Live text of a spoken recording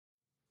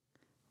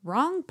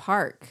Wrong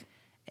park.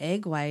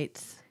 Egg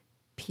whites.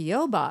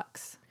 P.O.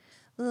 box.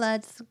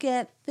 Let's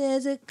get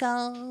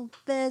physical.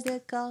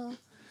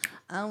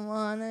 I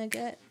wanna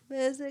get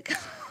physical.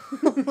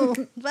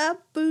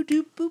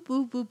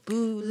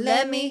 Ba-boo-doo-boo-boo-boo-boo.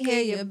 Let me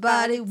hear your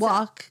body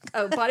walk.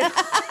 Oh, body.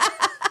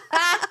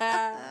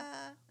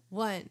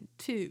 1,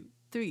 2,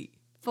 3,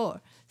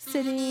 4.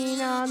 Sitting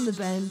on the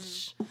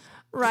bench.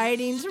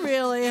 Writing's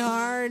really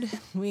hard.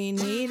 We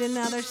need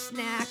another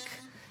snack.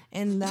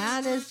 And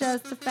that is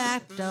just a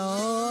fact.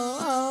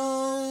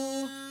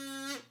 Oh.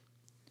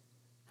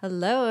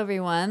 Hello,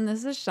 everyone.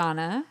 This is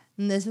Shauna.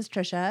 And this is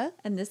Trisha.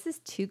 And this is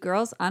Two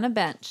Girls on a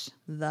Bench.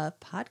 The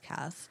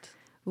podcast.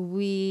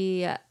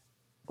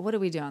 What do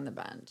we do on the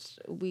bench?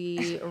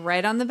 We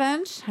write on the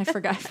bench. I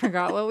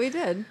forgot what we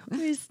did.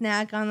 We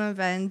snack on the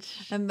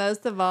bench. And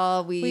most of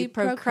all, we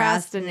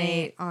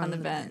procrastinate on the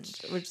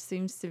bench, which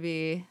seems to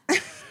be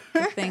the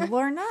thing.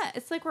 Well, we're not.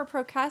 It's like we're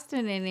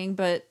procrastinating,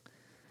 but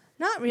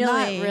not really.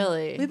 Not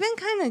really. We've been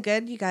kind of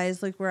good, you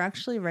guys. Like, we're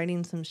actually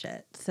writing some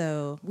shit.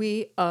 So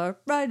we are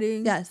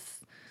writing.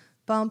 Yes.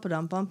 Bum,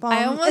 ba-dum, bum, bum.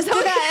 I almost did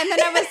that, and then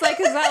I was like,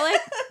 is that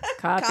like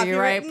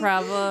copyright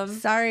problem?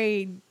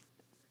 Sorry.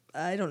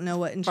 I don't know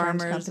what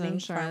insurance Farmers company.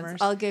 Insurance.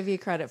 Farmers. I'll give you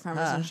credit,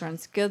 Farmers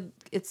Insurance. Good.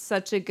 It's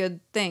such a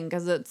good thing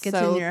because it's Gets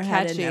so in your catchy.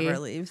 head and never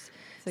leaves.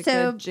 It's a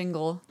good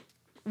jingle.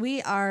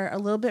 We are a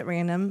little bit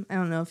random. I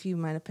don't know if you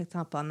might have picked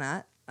up on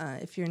that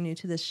if you're new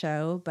to this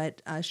show,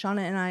 but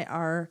Shauna and I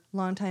are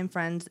longtime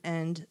friends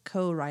and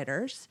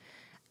co-writers.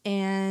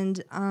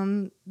 And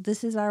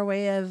this is our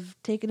way of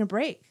taking a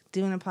break,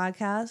 doing a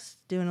podcast,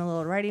 doing a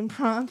little writing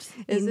prompts.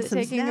 Is it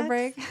taking a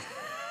break?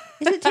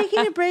 Is it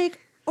taking a break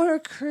or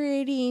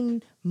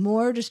creating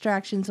more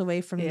distractions away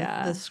from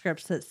the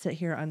scripts that sit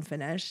here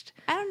unfinished?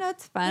 I don't know.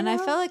 It's fun. You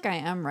know? I feel like I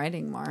am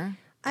writing more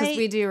because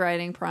we do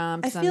writing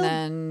prompts, and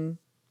then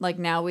like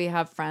now we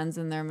have friends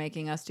and they're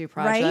making us do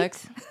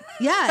projects. Right?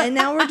 Yeah, and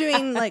now we're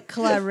doing like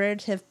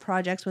collaborative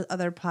projects with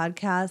other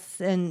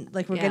podcasts, and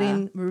like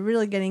we're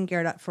really getting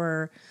geared up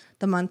for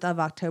the month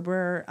of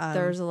October.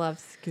 There's a lot of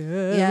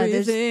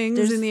scary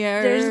things in the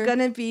air. There's going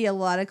to be a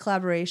lot of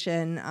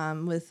collaboration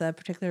with a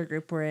particular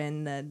group we're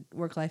in, the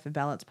Work Life and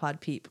Balance Pod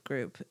Peep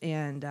group,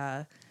 and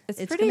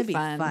it's pretty going to be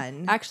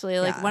fun. Actually,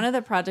 like one of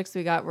the projects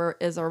we got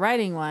is a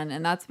writing one,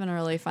 and that's been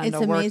really fun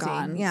to work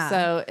on. Yeah.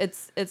 So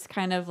it's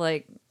kind of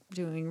like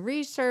doing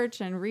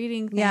research and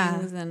reading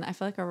things, and I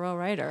feel like a real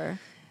writer.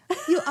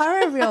 You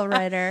are a real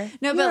writer.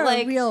 No, but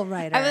like a real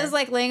writer. I was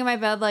like laying in my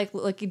bed, like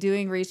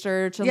doing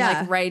research and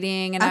like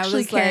writing, and actually I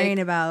was caring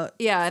like, about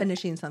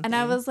finishing something. And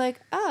I was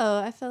like, oh,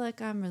 I feel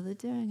like I'm really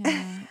doing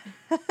it.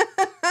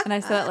 And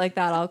I said it like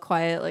that, all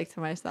quiet, like to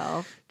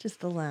myself,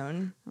 just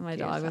alone. And my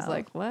dog was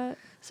like, what?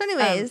 So,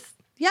 anyways.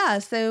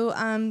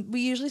 So we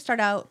usually start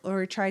out,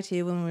 or try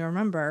to when we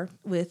remember,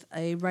 with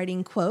a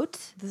writing quote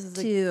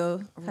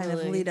to kind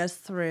of lead us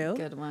through.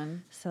 Good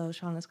one. So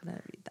Shauna's going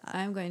to read that.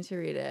 I'm going to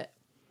read it.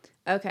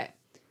 Okay.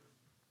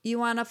 You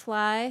want to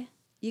fly?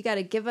 You got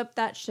to give up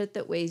that shit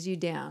that weighs you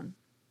down.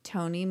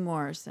 Toni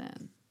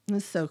Morrison.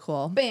 That's so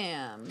cool.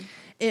 Bam.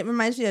 It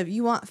reminds me of,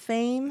 you want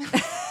fame?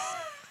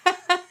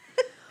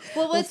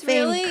 Well, what's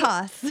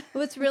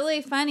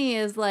really funny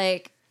is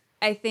like,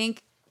 I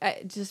think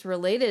just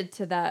related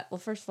to that. Well,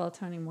 first of all,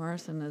 Toni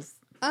Morrison is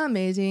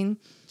amazing.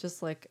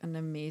 Just like an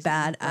amazing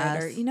badass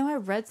writer. You know, I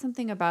read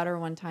something about her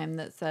one time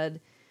that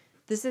said,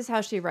 this is how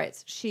she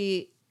writes.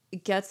 She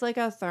gets like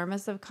a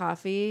thermos of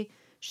coffee.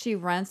 She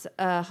rents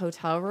a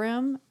hotel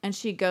room and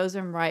she goes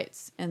and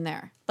writes in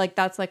there. Like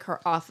that's like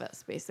her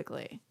office,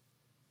 basically.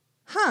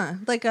 Huh?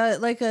 Like a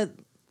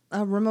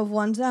room of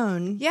one's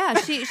own. Yeah,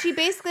 she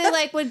basically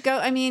like would go.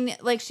 I mean,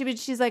 like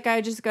she's like,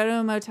 I just go to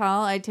a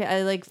motel. I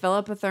like fill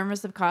up a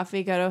thermos of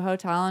coffee, go to a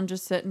hotel, and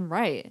just sit and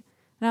write.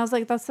 And I was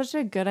like, that's such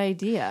a good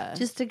idea.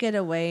 Just to get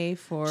away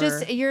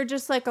you're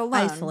just like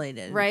alone.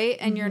 Isolated. Right?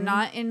 And you're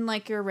not in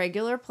like your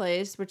regular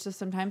place, which is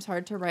sometimes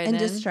hard to write and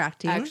in.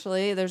 distracting.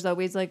 Actually, there's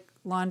always like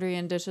laundry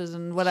and dishes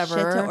and whatever.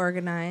 Shit to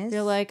organize.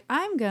 You're like,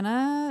 I'm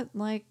gonna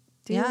like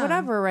do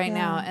whatever right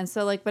now. And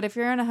so like, but if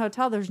you're in a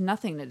hotel, there's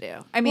nothing to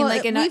do. I mean,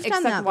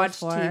 except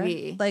watch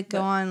TV. Like go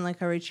on like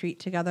a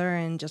retreat together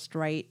and just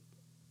write.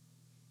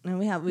 And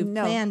we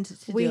planned to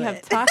do it. We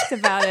have talked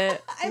about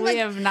it. We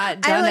have not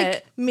done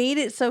it. Made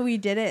it so we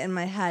did it in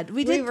my head.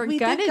 We did go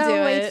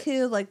away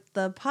to like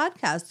the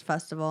podcast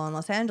festival in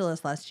Los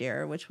Angeles last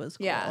year, which was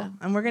cool. Yeah.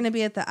 And we're going to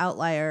be at the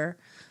Outlier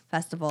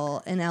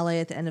Festival in LA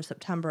at the end of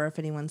September. If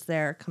anyone's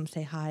there, come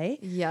say hi.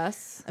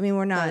 Yes. I mean,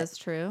 we're not. That is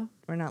true.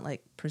 We're not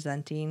like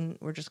presenting.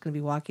 We're just going to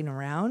be walking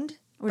around.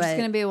 We're just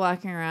going to be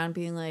walking around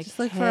being like, just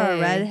look for a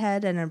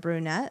redhead and a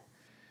brunette.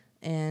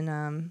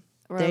 And,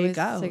 there you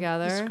go.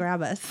 Together. Just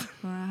grab us.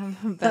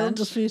 That'll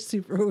just be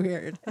super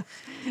weird.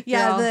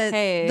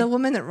 The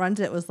woman that runs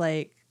it was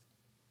like,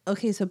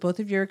 okay, so both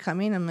of you are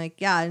coming? I'm like,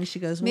 yeah. And she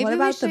goes, what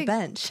about the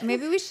bench?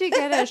 Maybe we should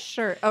get a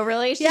shirt. Oh,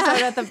 really? She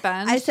said at the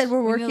bench? I said,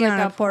 we're working on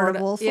a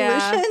portable solution.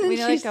 Yeah, we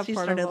need and she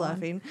started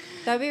laughing.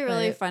 That'd be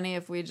really funny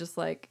if we just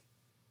like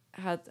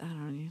had, I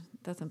don't know,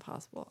 That's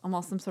impossible.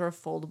 Almost some sort of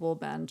foldable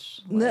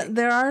bench.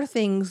 There are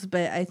things,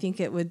 but I think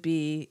it would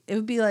be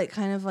like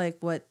kind of like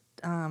what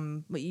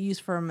you use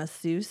for a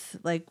masseuse,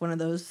 like one of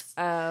those, it's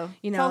all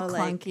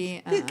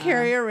clunky. Like you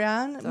carry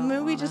around. Maybe we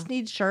wanna. just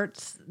need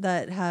shirts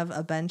that have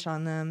a bench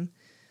on them.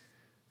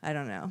 I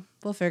don't know.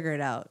 We'll figure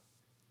it out.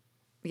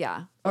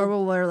 Yeah. Or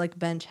we'll wear like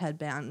bench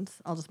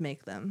headbands. I'll just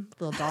make them.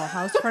 Little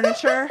dollhouse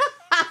furniture.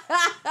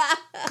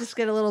 Just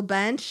get a little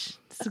bench,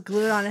 just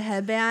glue it on a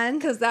headband.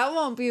 Because that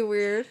won't be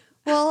weird.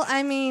 Well,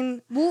 I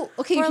mean,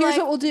 here's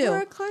what we'll do.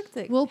 We're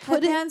eclectic. We'll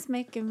put Headbands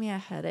give me a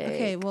headache.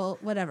 Okay, well,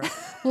 whatever.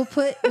 We'll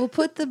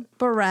put the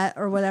barrette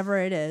or whatever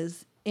it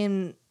is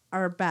in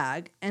our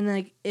bag, and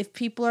like if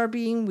people are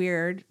being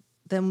weird,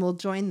 then we'll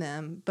join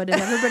them. But if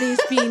everybody's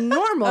being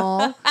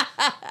normal,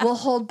 we'll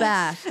hold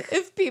back.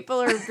 If people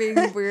are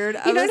being weird,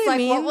 I was like,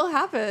 what will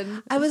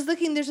happen? I was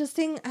looking. There's this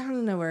thing. I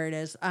don't know where it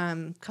is.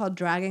 Called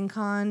Dragon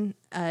Con.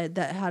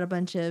 That had a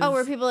bunch of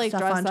where people like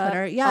stuff dress on up.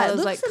 Twitter. Yeah, it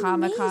looks like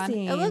Comic-Con.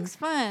 amazing. It looks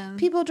fun.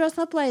 People dress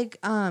up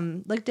like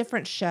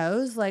different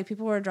shows. Like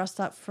people were dressed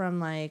up from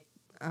like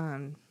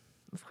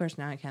of course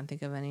now I can't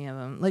think of any of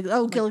them. Like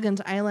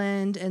Gilligan's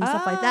Island and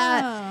stuff like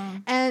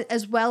that, and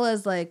as well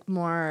as like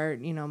more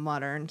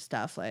modern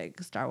stuff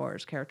like Star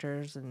Wars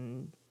characters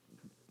and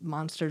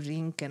Monsters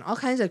Inc. and all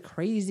kinds of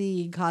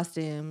crazy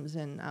costumes.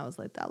 And I was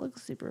like, that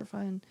looks super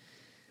fun.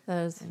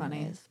 That is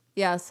funny.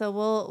 Yeah, so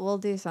we'll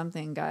do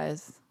something,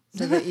 guys,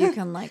 so that you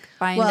can like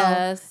find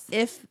us.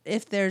 If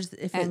it's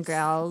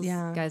gals,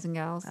 yeah, guys and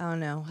gals. I don't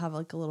know, have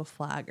like a little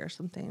flag or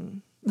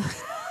something.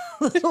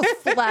 Little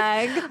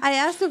flag. I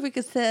asked if we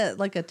could sit at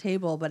like a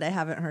table, but I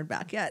haven't heard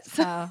back yet.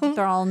 So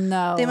they're all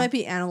no. They might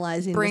be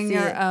analyzing. Bring to see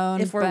your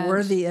own if we're bench.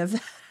 worthy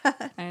of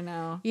that. I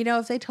know.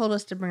 If they told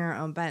us to bring our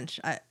own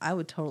bench, I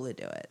would totally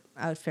do it.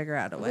 I would figure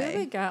out a way. We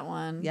would get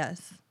one.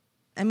 Yes.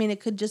 I mean, it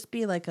could just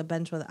be like a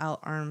bench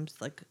without arms,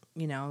 like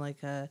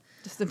like a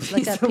just a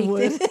piece of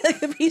wood,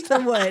 like a piece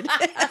of wood.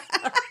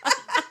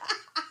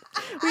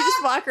 We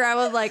just walk around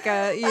with like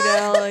a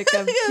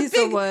piece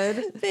of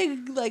wood,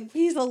 big like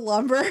piece of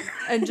lumber,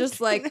 and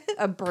just like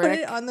a brick. Put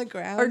it on the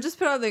ground, or just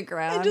put it on the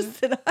ground. And just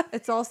sit on.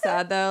 It's all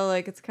sad though.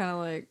 Like it's kind of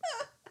like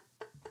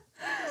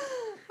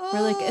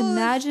we're like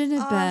imagine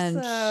a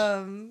bench.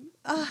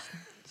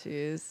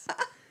 Jeez.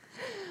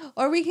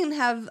 Or we can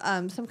have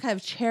some kind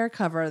of chair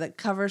cover that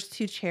covers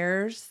two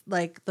chairs,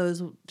 like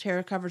those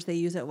chair covers they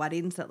use at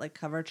weddings that like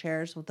cover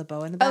chairs with the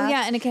bow in the back. Oh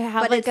yeah, and it can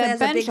have like a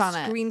bench on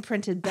it, screen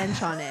printed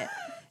bench on it,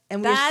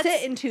 and we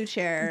sit in two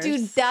chairs.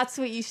 Dude, that's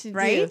what you should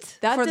do.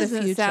 That for doesn't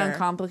the future. sound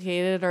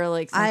complicated or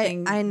like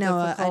something. I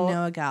know difficult.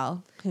 a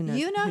gal who knows.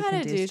 You know who how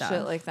can to do stuff.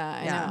 shit like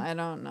that. Yeah. I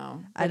don't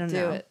know. I don't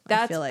know. It.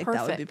 That's I feel like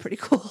perfect. that would be pretty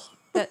cool.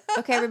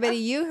 Okay, everybody,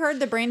 you heard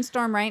the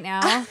brainstorm right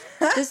now.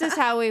 This is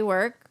how we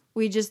work.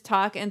 We just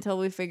talk until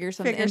we figure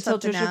something until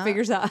Trisha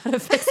figures out how to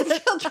fix it.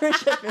 Until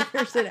Trisha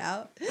figures it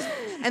out.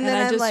 And then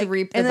I I'm just like,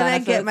 reap the and then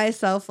benefits. I get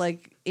myself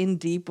like in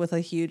deep with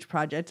a huge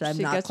project I'm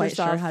She not gets quite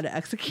sure herself how to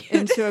execute.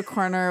 into a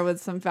corner with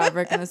some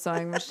fabric and a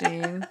sewing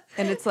machine.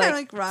 And it's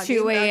like, rocking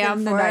 2 back and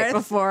a.m. the night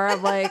forth. before.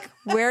 I'm like,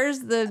 where's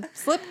the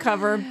slip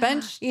cover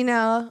bench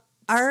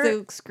Our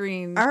silk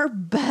screen? our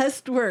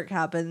best work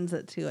happens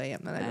at 2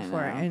 a.m. the night I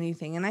before know.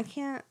 anything. And I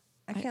can't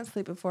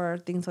sleep before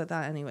things like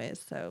that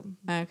anyways. So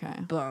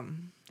Okay.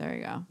 boom. There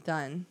you go.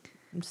 Done.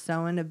 I'm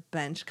sewing a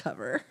bench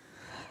cover.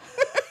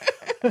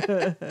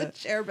 A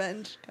chair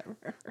bench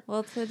cover.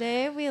 Well,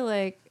 today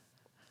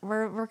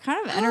we're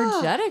kind of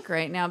energetic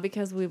right now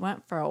because we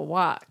went for a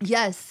walk.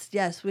 Yes,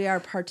 we are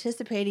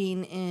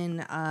participating in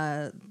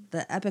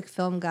the Epic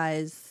Film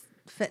Guys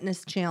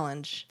Fitness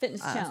Challenge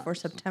for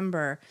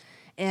September.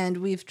 And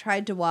we've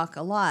tried to walk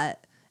a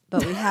lot,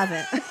 but we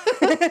haven't.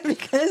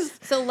 Because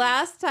so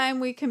last time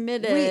we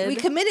committed. We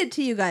committed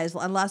to you guys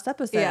on last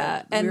episode.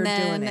 Yeah, and we were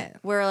then doing it.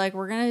 we're like,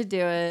 we're going to do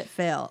it.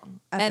 Fail.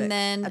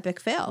 Epic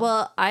fail.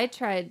 Well, I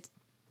tried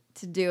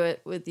to do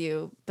it with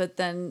you, but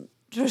then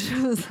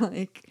Trisha was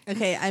like...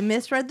 Okay, I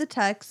misread the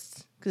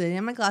text because I didn't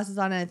have my glasses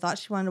on and I thought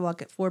she wanted to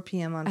walk at 4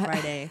 p.m. on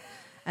Friday.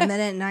 And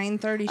then at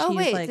 9:30 Oh,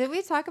 wait, like... did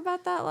we talk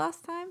about that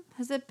last time?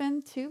 Has it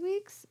been 2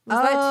 weeks?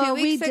 Was that 2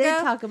 weeks ago? We did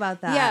talk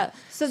about that. Yeah.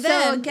 So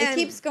then again, it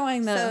keeps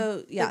going.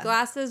 The yeah. the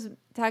glasses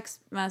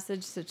text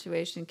message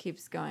situation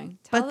keeps going.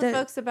 Tell the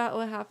folks about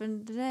what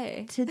happened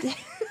today.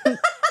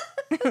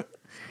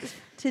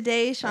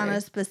 Today,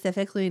 Shauna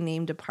specifically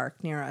named a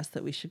park near us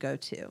that we should go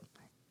to.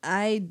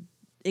 I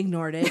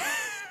ignored it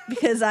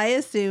because I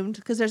assumed,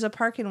 because there's a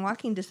park in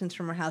walking distance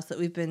from our house that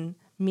we've been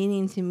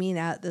meaning to meet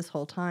at this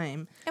whole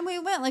time. And we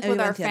went with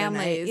our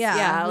families.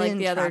 Yeah, like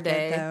the other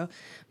day. Though.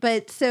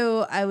 But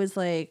so I was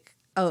like,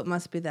 oh, it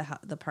must be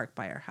the park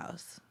by our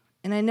house.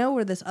 And I know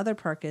where this other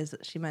park is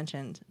that she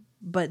mentioned,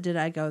 but did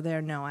I go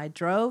there? No, I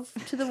drove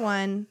to the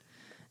one,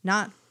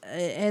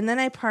 and then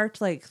I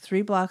parked like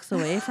 3 blocks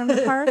away from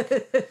the park,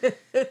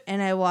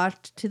 and I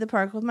walked to the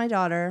park with my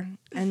daughter,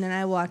 and then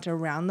I walked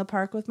around the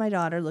park with my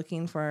daughter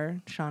looking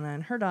for Shauna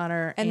and her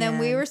daughter. And then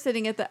we were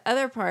sitting at the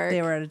other park.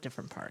 They were at a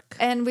different park.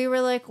 And we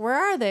were like, where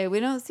are they? We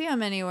don't see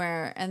them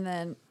anywhere. And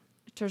then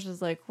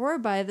Trisha's like, we're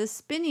by the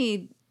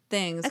spinny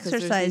things. 'Cause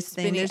Exercise there's these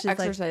thing. spinny There's just, like-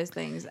 exercise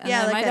things. And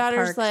Yeah, then like my at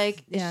daughter's parks. like,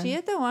 is Yeah. she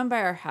at the one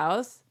by our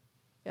house?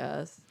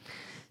 Yes.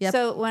 Yep.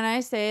 So when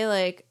I say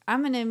like,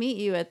 I'm going to meet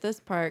you at this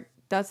park,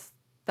 that's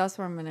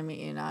where I'm going to meet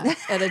you, not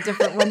at a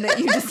different one that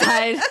you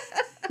decide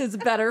is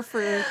better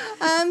for.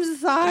 I'm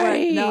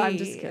sorry. What? No, I'm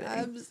just kidding.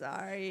 I'm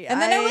sorry. And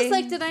then I was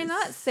like, did I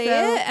not say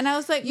so- it? And I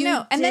was like, You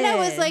no. And then I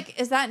was did. like,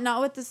 is that not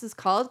what this is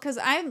called? Because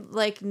I'm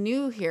like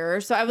new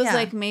here. So I was Yeah.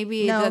 like,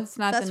 maybe No, that's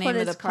not the name what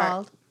of the it's park.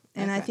 called.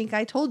 And I Okay. think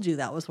I told you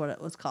that was what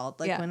it was called.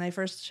 Like Yeah. when I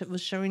first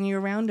was showing you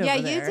around Yeah,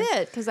 over there. you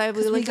did. Because we 'Cause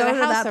we looked go at to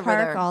a house that over park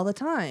there. all the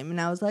time.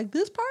 And I was like,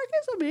 this park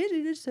is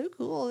amazing. It's so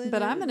cool.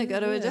 But I'm going to go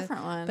to a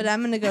different one. But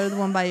I'm going to go to the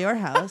one by your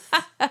house.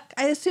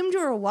 I assumed you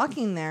were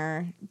walking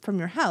there from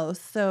your house.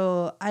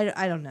 So I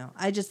don't know.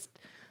 I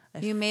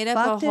You made up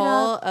a fucked it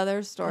whole up. other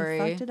I story.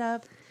 fucked it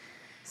up.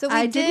 So we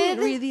I did.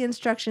 didn't read the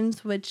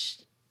instructions, which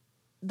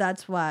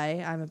that's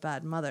why I'm a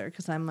bad mother.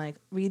 Because I'm like,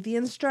 read the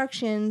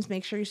instructions.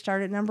 Make sure you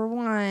start at number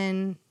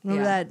 1.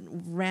 Remember Yeah. that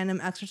random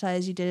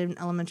exercise you did in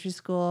elementary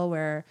school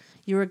where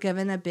you were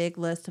given a big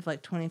list of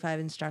like 25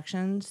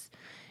 instructions?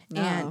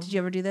 No. And did you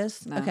ever do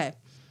this? No. Okay.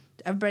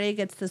 Everybody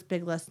gets this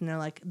big list and they're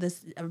like,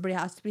 this. Everybody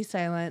has to be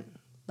silent,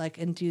 like,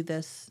 and do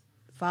this.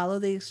 Follow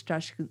the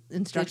instructions.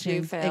 Did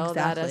you fail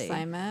that exactly.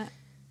 assignment?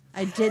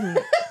 I didn't.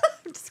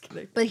 I'm just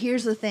kidding. But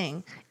here's the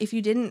thing. If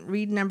you didn't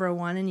read number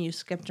 1 and you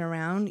skipped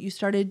around, you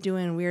started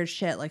doing weird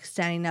shit like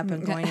standing up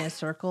and going in a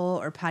circle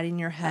or patting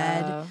your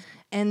head. Oh.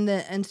 And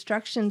the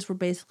instructions were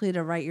basically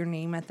to write your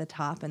name at the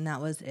top and that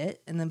was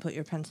it. And then put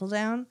your pencil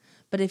down.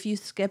 But if you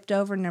skipped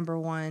over number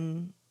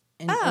 1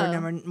 and, or Oh.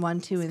 number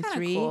 1, 2, and Kinda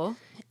 3 cool.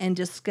 and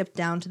just skipped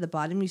down to the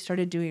bottom, you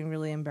started doing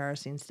really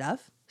embarrassing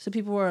stuff. So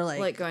people were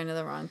Like going to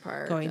the wrong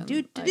park. going and, do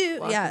like, do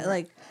walking yeah around.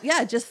 like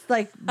yeah just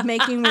like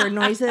making weird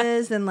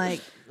noises and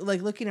like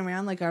looking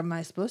around like am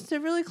I supposed to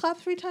really clap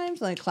 3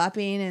 times, like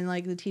clapping, and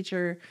like the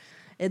teacher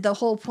the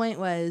whole point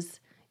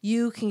was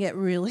you can get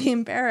really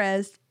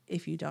embarrassed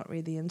if you don't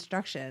read the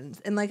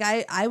instructions. And like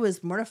I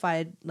was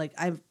mortified, like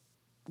I'm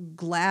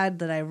glad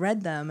that I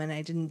read them and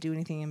I didn't do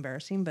anything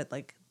embarrassing, but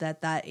like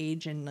that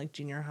age in like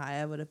junior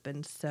high I would have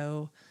been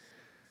so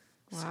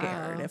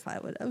scared Wow. if I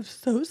would have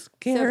so So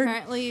scared.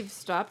 apparently you've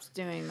stopped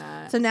doing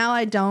that. So now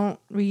I don't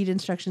read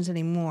instructions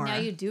anymore. Now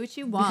you do what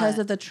you want. Because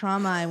of the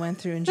trauma I went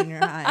through in junior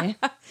high.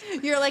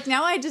 You're like,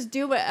 now I just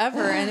do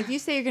whatever. And if you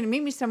say you're going to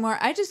meet me somewhere,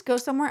 I just go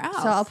somewhere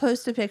else. So I'll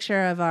post a picture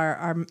of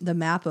the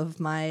map of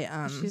my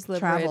She's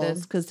travels,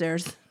 liberated.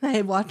 because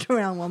I walked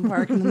around one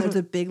park and then there's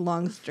a big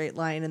long straight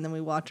line and then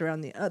we walked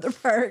around the other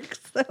park.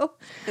 So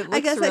It I looks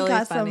guess really I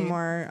got funny. some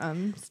more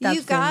steps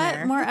You in got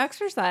there. more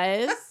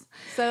exercise.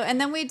 So, and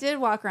then we did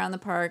walk around the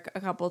park a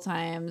couple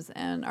times,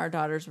 and our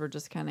daughters were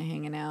just kind of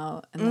hanging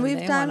out. And then We've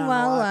they done went on a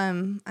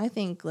well. walk. I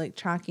think like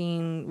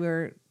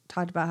tracking.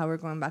 Talked about how we're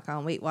going back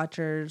on Weight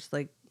Watchers,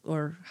 like,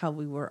 or how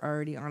we were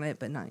already on it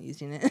but not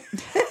using it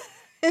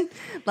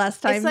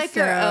last time. It's like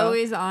so you're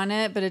always on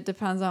it, but it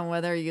depends on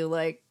whether you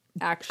like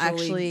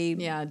actually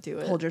do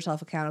it. hold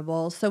yourself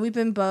accountable. So we've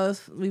been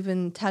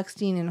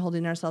texting and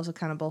holding ourselves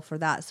accountable for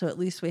that. So at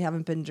least we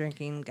haven't been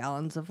drinking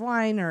gallons of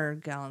wine or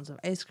gallons of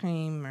ice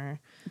cream or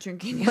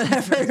Drinking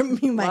whatever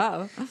you might,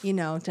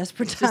 Wow.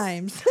 desperate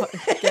times.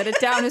 Get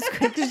it down as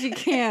quick as you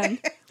can.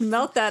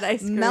 Melt that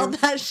ice cream. Melt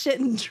that shit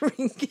and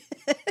drink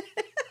it.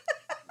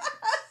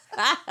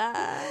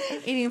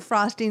 Eating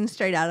frosting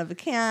straight out of a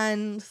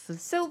can.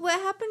 So what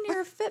happened to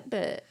your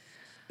Fitbit?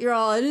 You're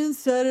all, I didn't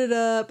set it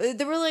up.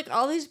 There were like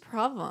all these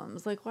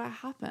problems. Like, what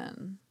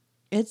happened?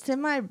 It's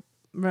in my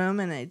room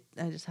and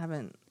I just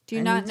haven't. Do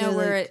you I not need know to,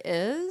 where like- it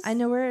is? I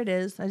know where it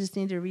is. I just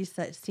need to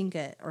sync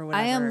it or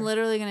whatever. I am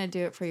literally going to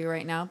do it for you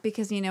right now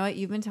because you know what?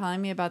 You've been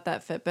telling me about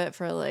that Fitbit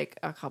for like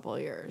a couple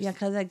of years. Yeah,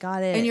 because I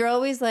got it. And you're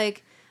always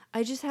like,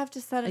 I just have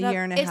to set it A up.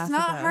 year and a it's half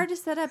not ago. hard to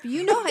set up.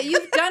 You know,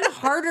 you've done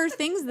harder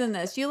things than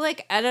this. You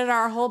like edit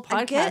our whole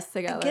podcast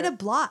together. I get a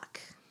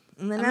block.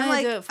 And then I'm I'm gonna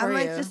like, do it for I'm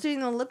like you. just doing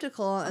the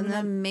elliptical, and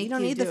gonna then make you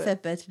don't you need the do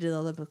it. Fitbit to do the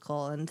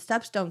elliptical, and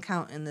steps don't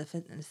count in the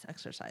fitness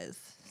exercise.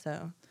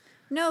 So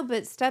No,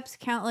 but steps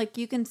count. Like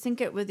you can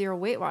sync it with your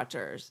Weight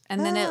Watchers,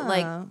 and then it Oh.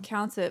 like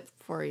counts it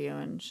for you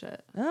and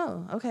shit.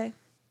 oh, okay,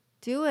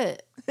 Do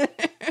it.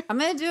 I'm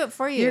gonna do it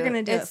for you. You're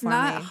gonna do it It's for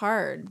not me.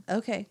 hard.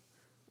 okay.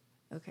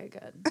 Okay,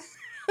 good.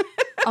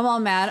 I'm all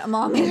mad. I'm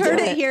all mad. You heard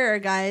it here,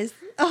 guys.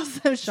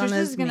 Also, Shauna's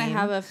Trisha's gonna mean.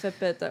 have a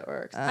Fitbit that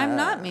works. I'm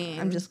not mean.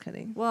 I'm just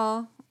kidding.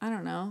 Well, I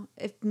don't know.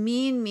 If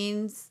mean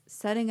means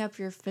setting up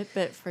your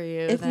Fitbit for you,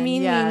 If then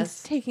mean means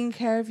yes. taking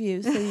care of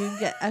you so you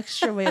get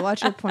extra Weight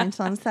Watcher points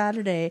on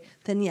Saturday,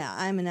 then yeah,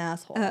 I'm an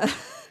asshole.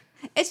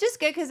 It's just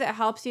good because it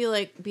helps you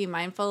like be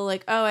mindful.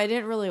 Like, oh, I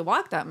didn't really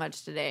walk that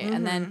much today,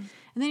 and then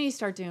you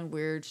start doing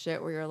weird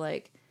shit where you're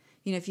like,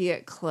 you know, if you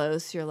get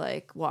close, you're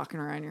like walking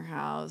around your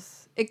house.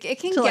 It can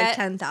to get like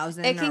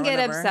 10,000. It can or get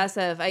whatever.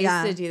 obsessive. I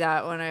Yeah. used to do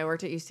that when I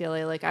worked at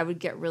UCLA. Like I would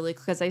get really,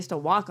 because I used to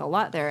walk a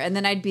lot there, and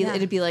then Yeah.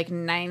 it'd be like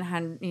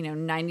 900,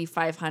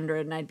 9,500,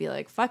 and I'd be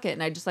like, fuck it,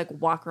 and I'd just like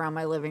walk around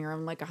my living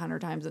room like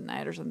 100 times a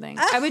night or something.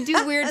 I would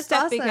do weird That's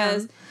stuff awesome.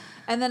 because,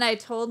 and then I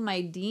told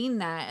my dean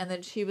that, and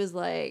then she was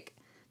like,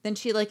 Then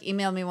she like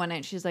emailed me one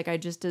night. She's like, I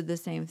just did the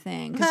same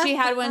thing because she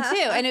had one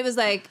too, and it was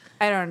like,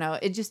 I don't know.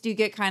 It just you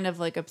get kind of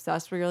like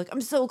obsessed where you're like,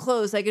 I'm so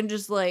close. I can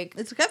just like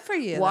It's good for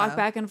you. walk though.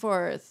 back and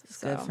forth.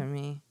 It's good for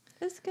me.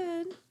 It's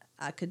good.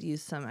 I could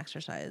use some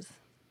exercise.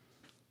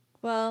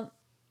 Well,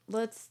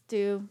 let's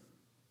do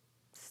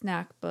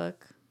snack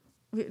book.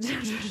 We're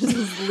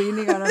just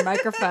leaning on our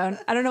microphone.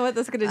 I don't know what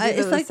that's going to do to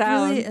It's the like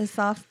sound. really a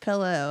soft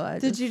pillow.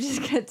 Did you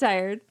just get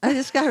tired? I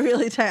just got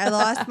really tired. I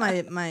lost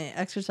my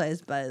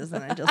exercise buzz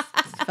and I just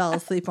fell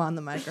asleep on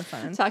the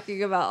microphone.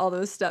 Talking about all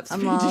those steps.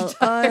 I'm made all, you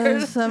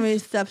tired. so many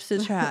steps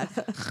to track.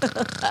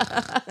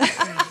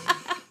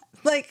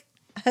 Like,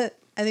 I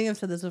think I've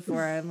said this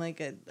before.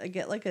 I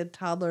get like a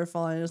toddler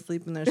falling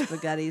asleep in their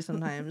spaghetti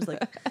sometimes.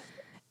 Like,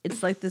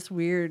 it's like this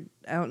weird,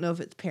 I don't know if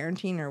it's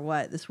parenting or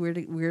what, this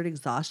weird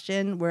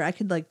exhaustion where I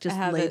could like just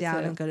lay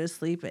down and go to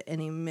sleep at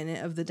any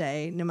minute of the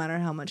day, no matter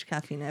how much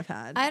caffeine I've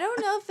had. I don't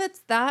know if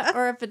it's that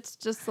or if it's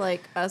just like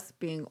us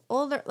being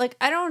older. Like,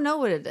 I don't know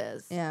what it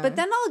is. Yeah. But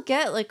then I'll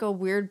get like a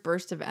weird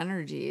burst of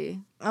energy.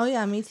 Oh,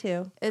 yeah, me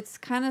too. It's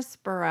kind of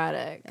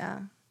sporadic.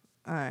 Yeah.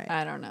 All right.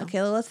 I don't know. Okay,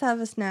 well, let's have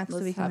a snack so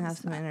Let's we can have a have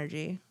some snack.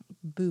 energy.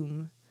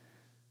 Boom.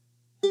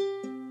 Give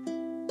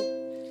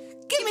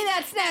me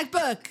that snack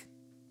book.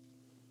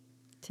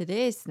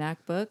 Today's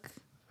snack book,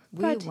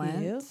 we Brought to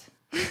went you.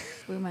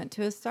 we went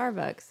to a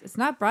Starbucks. It's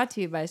not brought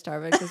to you by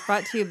Starbucks. It's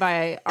brought to you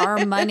by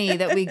our money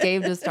that we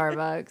gave to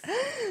Starbucks.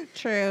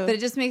 True. But it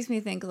just makes me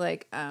think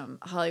like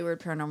Hollywood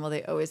Paranormal.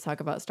 They always talk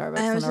about Starbucks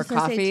I and was their just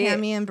going to coffee. say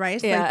Tammy and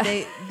Bryce, Yeah.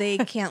 like they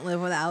can't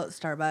live without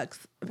Starbucks.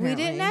 Apparently. We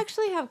didn't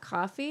actually have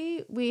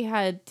coffee. We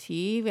had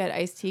tea. We had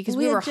iced tea because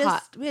we were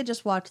hot. We had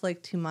just walked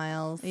like 2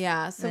 miles.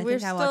 Yeah, so I we're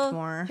think I walked still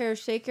more. here.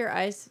 Shake your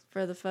ice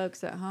for the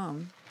folks at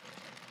home.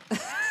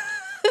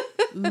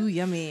 Ooh,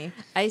 yummy.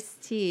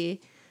 Iced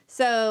tea.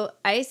 So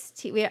iced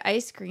tea. We had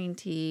iced green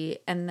tea,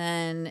 and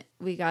then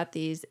we got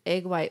these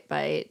egg white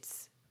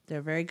bites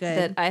They're very good.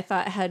 that I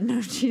thought had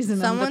no cheese in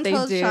them. Someone but they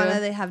told do. Shauna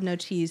they have no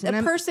cheese. The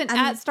person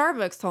at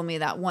Starbucks told me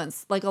that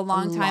once, like a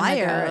long time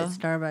liar ago. at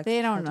Starbucks.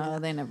 They don't told you know.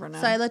 that. They never know.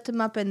 So I looked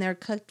them up and they're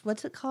cooked.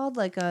 What's it called?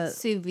 Like a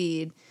Sous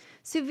vide.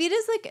 Sous vide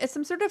is like it's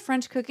some sort of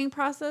French cooking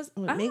process.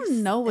 I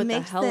don't know what it the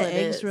makes hell the it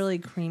eggs is. really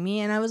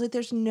creamy. And I was like,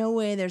 there's no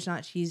way there's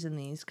not cheese in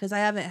these because I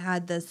haven't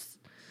had this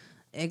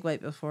egg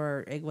white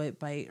before, egg white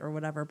bite or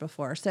whatever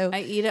before. So I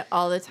eat it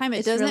all the time. It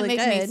It's doesn't really make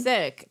me good.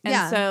 sick. And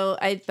Yeah. so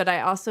I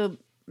also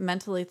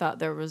mentally thought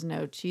there was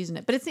no cheese in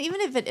it. But it's even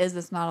if it is,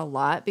 it's not a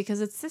lot because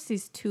it's just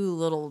these two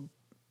little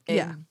egg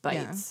Yeah,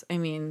 bites. I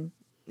mean,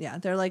 yeah,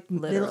 they look like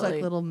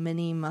Literally. little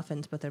mini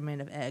muffins, but they're made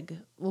of egg.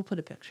 We'll put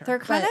a picture. they're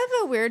kind of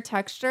a weird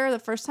texture. The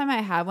first time I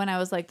had one, I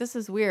was like, this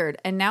is weird.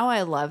 And now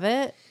I love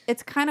it.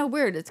 It's kind of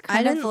weird. It's I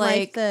kind of didn't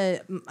like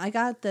I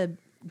got the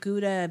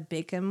Gouda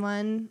bacon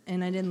one,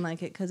 and I didn't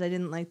like it because I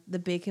didn't like the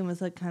bacon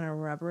was like kind of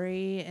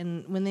rubbery,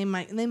 and when they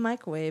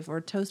microwave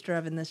or toaster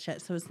oven this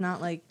shit, so it's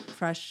not like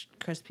fresh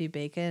crispy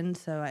bacon.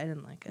 So I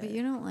didn't like it. But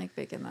you don't like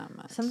bacon that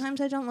much.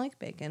 Sometimes I don't like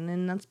bacon,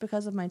 and that's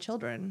because of my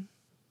children.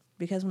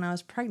 Because when I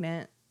was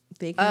pregnant,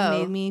 bacon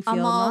made me feel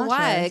nauseous.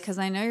 why? Because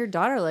I know your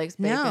daughter likes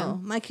bacon. No,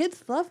 my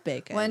kids love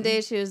bacon. One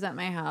day she was at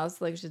my house,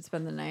 like she'd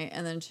spend the night,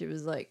 and then she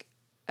was like,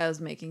 I was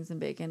making some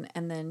bacon,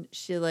 and then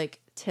she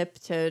like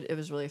tiptoed. It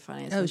was really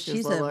funny. Oh, She was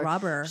she's a littler.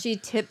 robber. She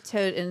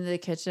tiptoed into the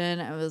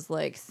kitchen and was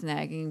like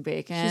snagging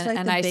bacon. She's like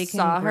and the I bacon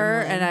saw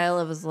her, gremlin. and I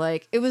was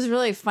like, it was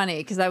really funny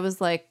because I was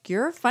like,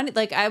 "You're funny."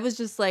 Like I was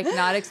just like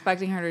not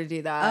expecting her to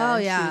do that. Oh,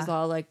 And yeah. she was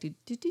all like, do,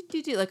 do, do,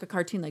 do, do, like a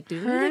cartoon, like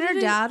do. Her and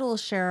her dad will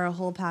share a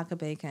whole pack of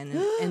bacon,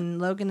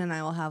 and Logan and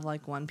I will have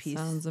like one piece.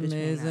 Sounds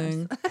between us.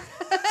 amazing.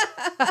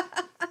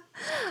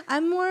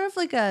 I'm more of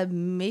like a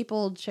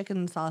maple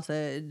chicken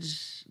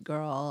sausage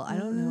girl. I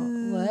don't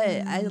know what.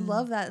 I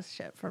love that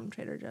shit from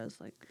Trader Joe's.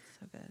 Like, it's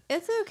so good.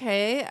 It's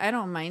okay. I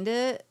don't mind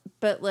it,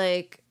 but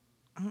like.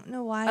 I don't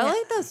know why. I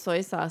like the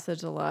soy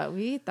sausage a lot.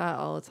 We eat that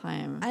all the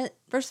time.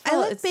 First of I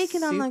all, like it's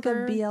bacon on like a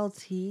super-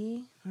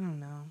 BLT. I don't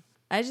know.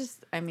 I like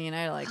I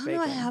don't bacon.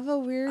 know. I have a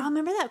weird. Oh,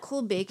 remember that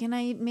cool bacon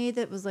I made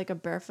that was like a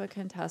Barefoot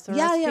Contessa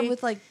yeah, recipe?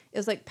 with like It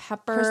was like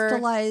pepper.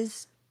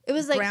 crystallized It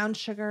was like brown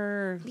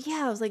sugar.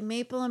 Yeah, it was like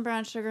maple and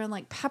brown sugar and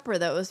like pepper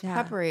that was Yeah.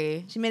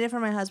 peppery. She made it for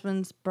my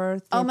husband's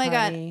birthday. Oh my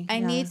God, party. I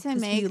need to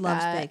 'cause make He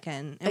loves that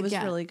bacon. It was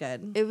again. really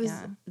good. It was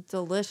Yeah.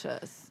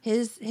 delicious.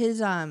 His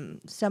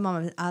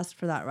stepmom asked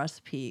for that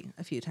recipe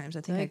a few times.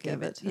 I think Did I I gave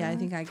give it. it to Yeah, I her?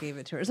 think I gave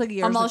it to her. It's like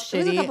years. I'm all It was a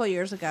shitty. couple of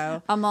years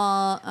ago. I'm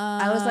all.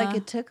 I was like,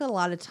 it took a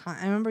lot of time.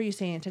 I remember you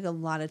saying it took a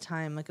lot of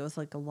time. Like it was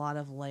like a lot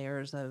of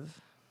layers of.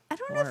 I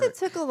don't know if it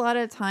took a lot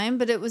of time,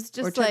 but it was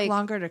Or just took like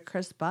longer to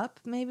crisp up,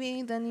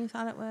 maybe than you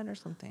thought it would, or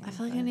something. I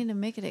feel like I But- need to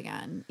make it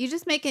again. You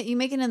just make it. You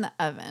make it in the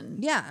oven.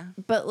 Yeah,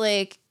 But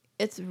like,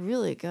 it's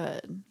really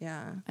good.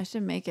 yeah. I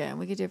should make it.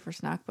 We could do it for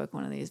snack book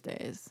one of these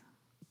days.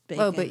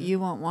 Bacon. Oh, but you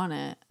won't want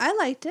it. I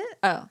liked it.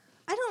 Oh,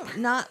 I don't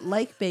not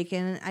like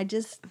bacon.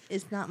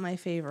 It's not my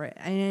favorite.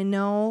 I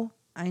know.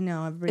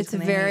 Everybody's it's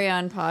gonna very hate,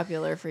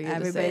 unpopular for you to say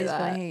everybody's that.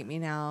 gonna hate me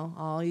now.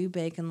 All you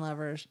bacon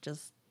lovers,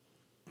 just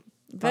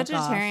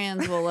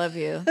Vegetarians will love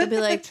you. They'll be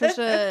like,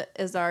 Trisha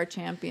is our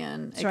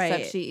champion, except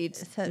right. she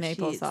eats Except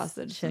maple she eats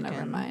sausage. So never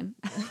chicken. mind.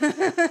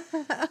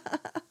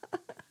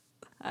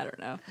 I don't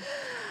know.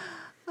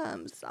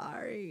 I'm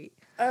sorry.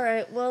 All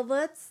right. Well,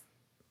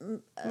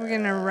 We're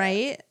gonna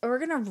write. we're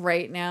gonna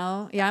write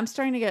now. Yeah, I'm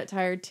starting to get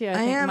tired too. I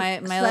think am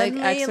my like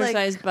suddenly,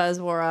 exercise buzz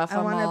wore off.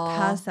 I want to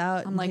pass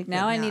out. I'm and like, take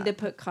now a I need to nap.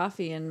 put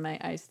coffee in my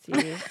iced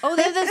tea. Oh,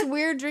 they have this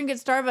weird drink at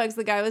Starbucks.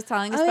 The guy was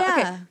telling us Oh, about.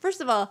 yeah. Okay,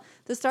 first of all,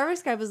 the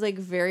Starbucks guy was like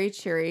very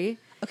cheery.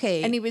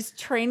 Okay, And he was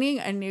training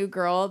a new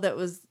girl that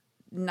was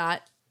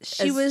not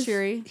as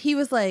cheery. He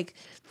was like,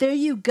 "There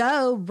you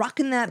go,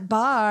 rocking that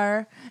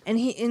bar," and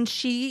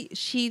she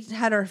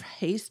had her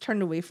face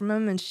turned away from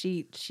him, and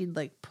she'd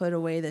like put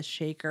away the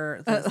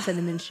shaker, the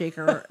cinnamon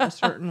shaker, a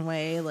certain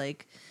way,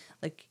 like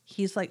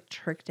he's like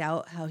tricked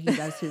out how he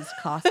does his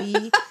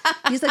coffee.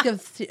 He's like a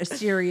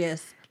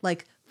serious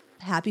like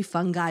happy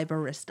fun guy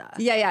barista.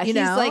 Yeah. you He's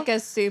know? like a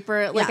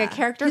super, like a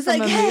character He's from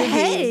like, a hey, movie.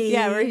 hey.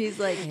 Yeah, where he's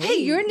like, Hey,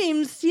 your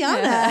name's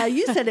Sienna.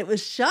 You said it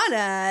was Shauna,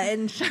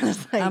 and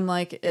Shauna's like, I'm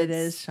like, it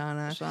is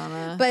Shauna.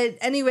 Shauna. But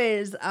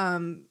anyways,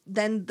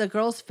 then the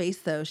girl's face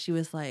though, she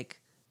was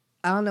like,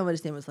 I don't know what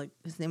his name was like.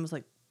 His name was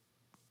like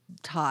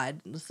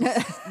Todd. Let's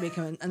just make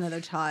him another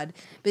Todd.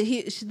 But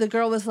the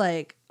girl was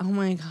like, "Oh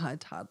my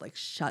god, Todd! Like,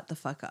 shut the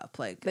fuck up!"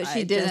 Like, But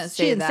she didn't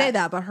say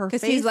that. But her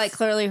face, because he's like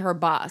clearly her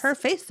boss. her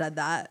face said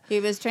that.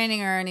 He was training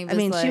her, and he was. I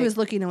mean, like, she was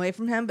looking away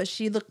from him, but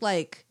she looked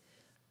like,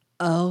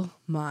 oh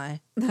my,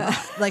 God.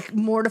 Like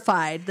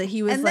mortified that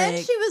he was and like.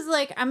 then she was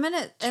like, "I'm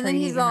gonna." And then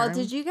he's training all, her.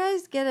 "Did you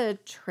guys get a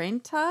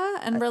Trenta?"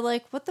 And we're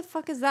like, "What the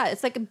fuck is that?"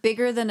 It's like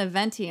bigger than a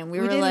Venti, and we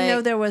we were didn't like,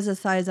 know there was a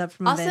size up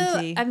from also, a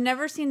Venti. I've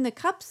never seen the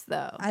cups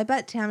though. I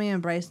bet Tammy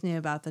and Bryce knew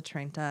about the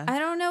Trenta. I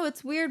don't know.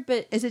 It's weird,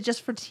 but Is it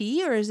just for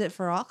tea or is it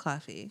for all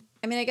coffee?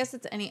 I mean, I guess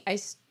it's any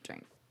iced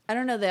drink. I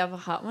don't know. They have a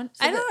hot one.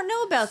 So I don't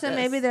know about so this.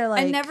 maybe they're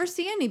I like- never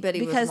see anybody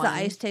Because with the one.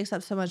 ice takes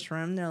up so much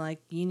room, they're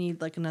like, you need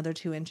like another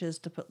 2 inches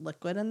to put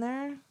liquid in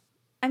there.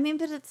 I mean,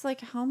 but it's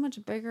like, how much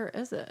bigger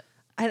is it?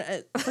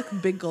 It's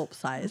like big gulp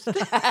sized.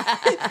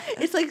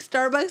 It's like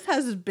Starbucks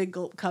has big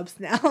gulp cups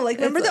now. Like,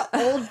 remember the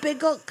old big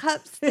gulp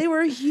cups? They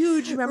were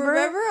huge.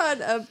 Remember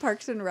on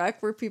Parks and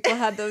Rec where people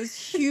had those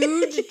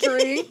huge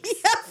drinks?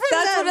 That's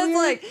That's what it's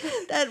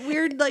like. That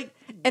weird like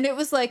And it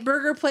was like,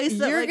 burger place.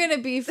 That, you're like, gonna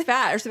be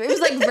fat or something. It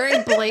was like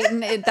very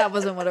blatant. That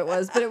wasn't what it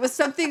was, but it was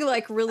something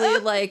like really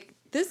like,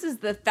 this is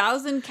the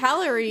 1,000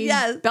 calorie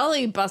Yes.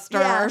 belly buster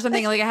Yeah. or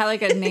something. Like, I had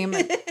like a name.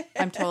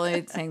 I'm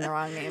totally saying the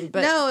wrong name,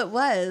 but no, it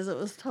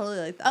was totally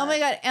like that. oh my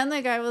god! And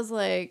the guy was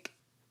like,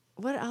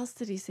 "What else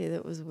did he say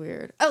that was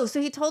weird?" Oh,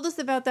 so he told us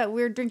about that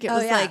weird drink. It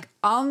was yeah. like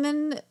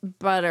almond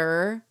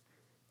butter.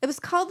 It was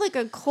called like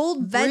a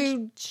cold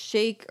brewed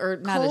shake or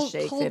not a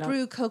shake. they cold don't-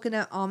 brew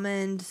coconut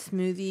almond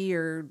smoothie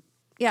or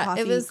Yeah,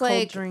 coffee, it was cold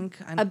like drink.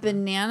 a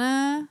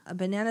banana,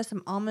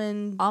 some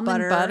almond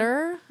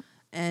butter.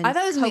 and I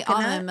thought it was gonna be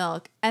coconut, almond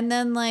milk, and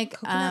then like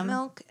coconut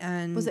milk,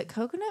 and Was it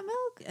coconut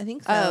milk? I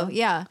think so. Oh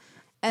yeah,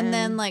 and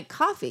then And- like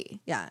coffee.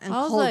 yeah, and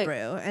I was cold like- brew,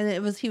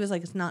 and he was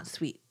like, it's not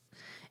sweet,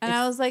 And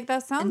I was like, that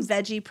and sounds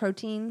veggie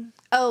protein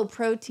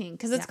protein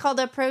because it's Yeah. called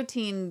a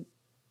protein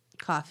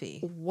coffee,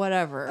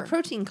 whatever. a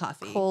protein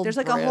coffee. Cold There's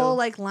like brew. a whole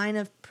like line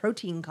of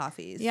protein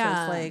coffees.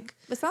 Yeah, so it's like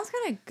it sounds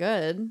kind of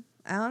good.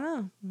 I don't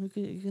know.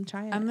 You can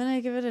try it. I'm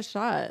gonna give it a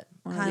shot.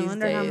 One of I these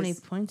wonder how many days.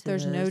 points.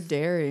 There's no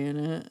dairy in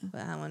it.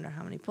 But I wonder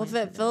how many Well, points.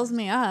 if it fills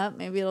me up,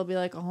 maybe it'll be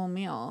like a whole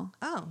meal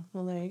Oh,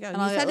 well, there you go. And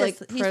I'll He get, said,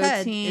 like, he said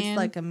protein. it's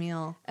like a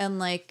meal. and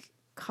like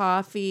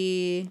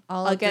coffee.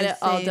 All I'll of get the it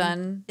all same-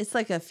 done, It's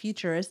like a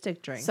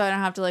futuristic drink. so I don't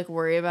have to like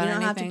worry about you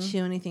don't anything. have to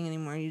chew anything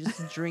anymore. You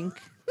just drink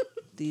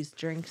these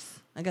drinks.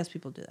 I guess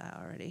people do that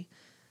already.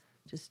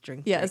 Just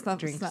drink. Yeah, it's not-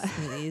 drink it's not-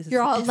 smoothies.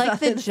 You're all It's like not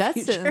the in future.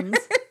 Jetsons.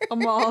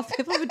 I'm all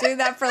people have been doing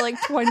that for like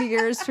 20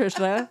 years,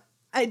 Trisha.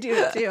 I do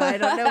it too. I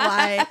don't know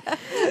why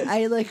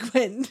I like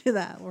went into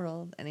that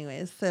world.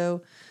 Anyways,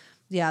 so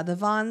yeah, the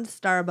Vaughn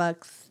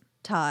Starbucks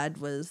Todd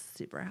was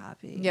super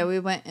happy. Yeah, we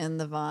went in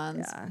the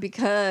Vons Yeah.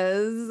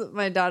 because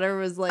my daughter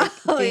was like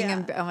Oh, being,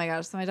 yeah. oh my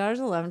gosh. So my daughter's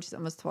 11, she's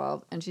almost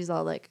 12, and she's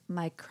all like,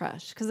 my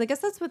crush. Because I guess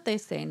that's what they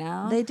say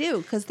now. They do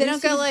because They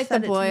don't go like the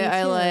boy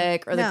I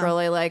like or the girl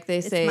I like. They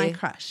It's say my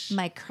crush.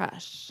 my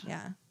crush.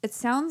 Yeah, It's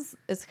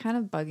kind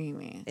of bugging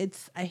me.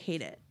 I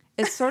hate it.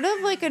 It's sort of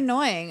like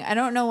annoying. I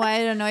don't know why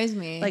it annoys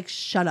me. Like,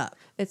 shut up.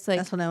 it's like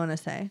That's what I want to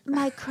say.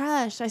 my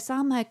crush. I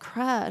saw my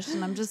crush,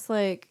 and I'm just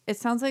like, it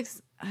sounds like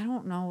I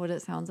don't know what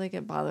it sounds like.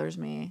 It bothers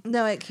me.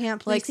 No, it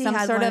can't. Like Lacey some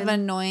had sort of one.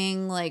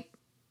 annoying like.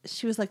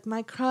 She was like,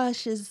 my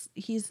crush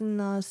he's in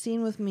the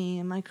scene with me,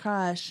 and my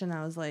crush, and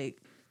I was like,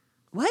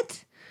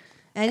 what?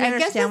 I didn't I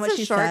guess understand it's what a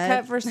she shortcut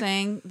said. for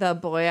saying the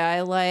boy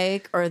I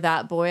like or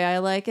that boy I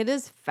like. It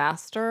is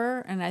faster,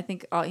 and I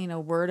think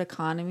word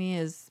economy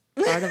is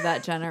part of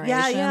that generation.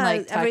 yeah,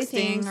 like texting,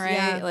 everything's- right?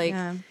 yeah, like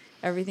yeah.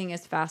 everything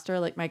is faster.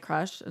 Like my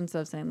crush,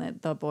 instead of saying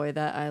that the boy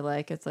that I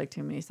like, it's like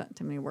too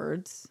many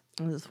words.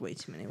 It was way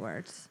too many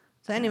words.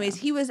 So, anyways,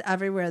 he was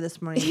everywhere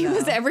this morning. He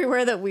was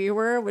everywhere that we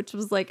were, which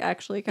was like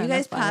actually kind You of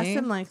guys funny. passed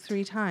him like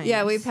 3 times.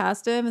 Yeah, we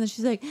passed him, and then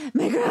she's like,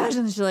 "My gosh!"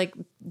 And then she like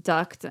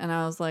ducked, and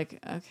I was like,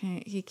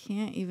 "Okay, he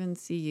can't even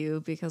see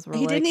you because we're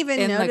He like didn't even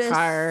in notice. the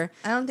car."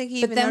 I don't think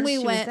he But even then noticed we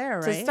she went was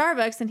there, to right?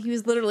 Starbucks, and he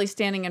was literally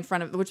standing in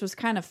front of, which was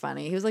kind of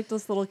funny. He was like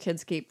this little kid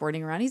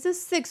skateboarding around. He's a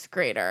 6th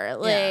grader,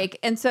 like,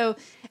 and so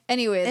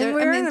anyway, And there-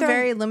 we're I mean, in a there-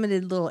 very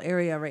limited little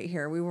area right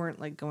here. We weren't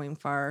like going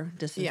far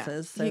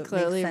distances. So he it makes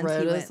clearly sense rode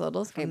he his went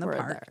little from the skateboard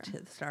park there. to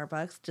the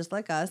Starbucks, just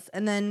like us.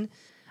 And then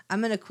I'm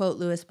going to quote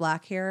Lewis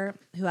Black here,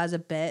 who has a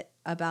bit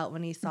about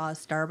when he saw a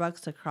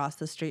Starbucks across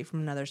the street from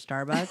another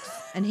Starbucks.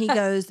 And he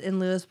goes in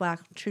Lewis Black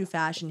true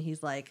fashion,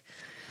 he's like,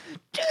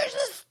 "There's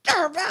a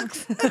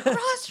Starbucks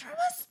across from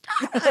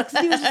a Starbucks."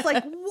 And he was just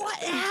like, "What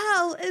the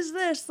hell is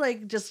this?"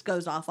 Like, just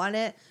goes off on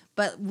it.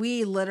 But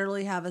we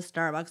literally have a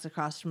Starbucks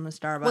across from a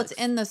Starbucks. What's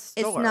in the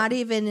store? It's not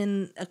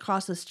even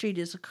across the street.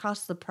 It's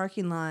across the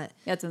parking lot.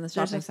 Yeah, it's in the There's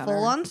shopping a center.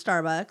 full-on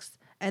Starbucks.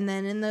 And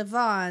then in the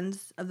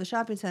Vons of the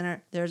shopping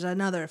center, there's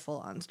another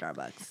full-on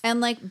Starbucks.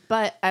 And like,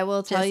 but I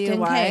will tell Just you in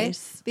why.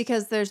 case.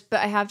 Because but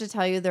I have to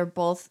tell you, they're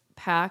both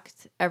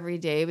packed every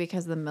day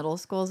because the middle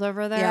school's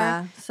over there.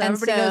 Yeah. So And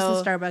everybody goes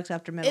so to Starbucks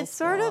after middle It's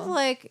school. sort of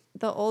like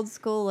the old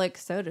school like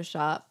soda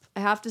shop. I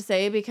have to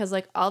say, because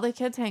like all the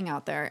kids hang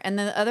out there, and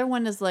then the other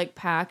one is like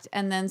packed,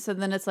 and then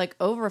then it's like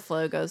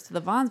overflow goes to the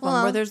Vons one,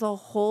 Well- where there's a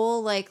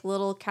whole like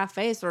little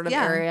cafe sort of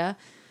Yeah. area.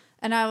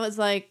 And I was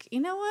like, you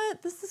know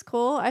what, this is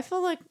cool. I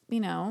feel like,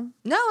 No,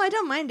 I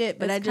don't mind it,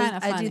 but It's I kinda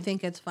do funny.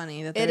 think it's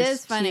funny that it there's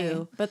is funny,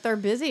 two. but they're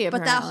busy.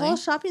 But Apparently. that whole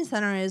shopping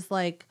center is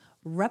like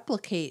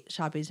replicate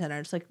shopping center.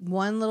 It's like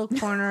one little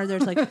corner.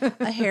 There's like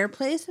a hair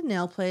place, a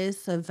nail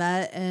place, a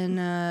vet,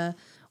 and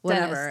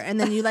whatever. Dentist. And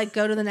then you like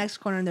go to the next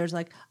corner and there's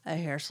like a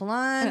hair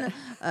salon,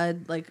 a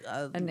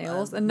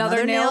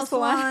another nail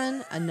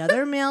salon.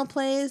 another mail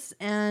place,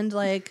 and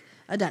like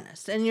a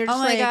dentist. And you're just Oh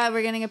my like, God,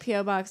 we're getting a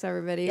P.O. box,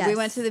 everybody. We Yes.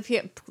 went to the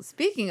P.O.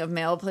 Speaking of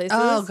mail places.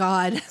 oh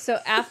God. So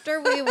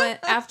after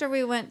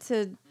we went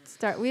to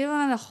start, we went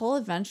on a whole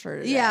adventure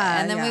today.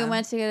 Yeah, And then we yeah.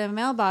 went to get a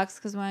mailbox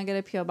because we want to get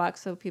a P.O. box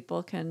so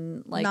people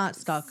can like Not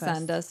stalk us.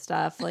 send us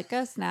stuff like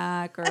a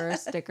snack or a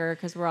sticker,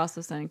 because we're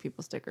also sending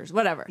people stickers,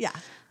 whatever. Yeah.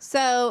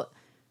 So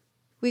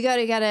we got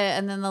to get it.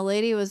 And then the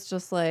lady was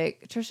just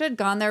like, Trisha had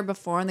gone there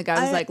before, and the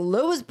guy was like,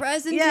 lowest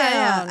price in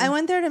town. I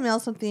went there to mail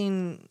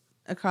something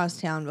across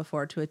town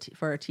before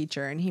for a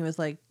teacher, and he was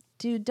like,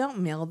 "Dude, don't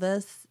mail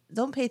this.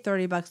 Don't pay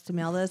 $30 to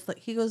mail this." Like,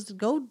 he goes,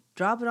 "Go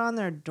drop it on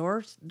their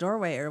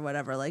doorway or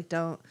whatever. Like,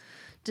 don't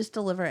just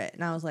deliver it."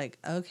 And I was like,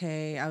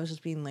 "Okay." I was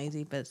just being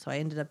lazy, but so I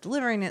ended up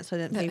delivering it, so I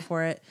didn't pay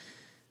for it.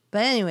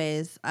 But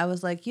anyways, I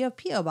was like, "You have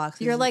P.O. boxes."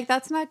 You're like,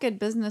 that's not good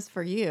business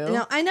for you.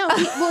 No, I know.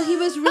 He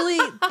was really,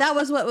 that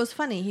was what was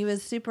funny. He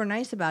was super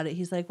nice about it.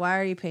 He's like, "Why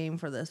are you paying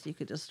for this? You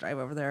could just drive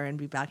over there and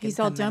be back in He's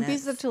all, 10 don't be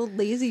minutes." such a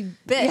lazy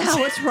bitch. Yeah,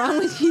 what's wrong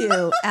with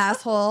you,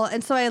 asshole?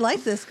 And so I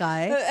like this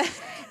guy.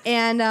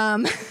 And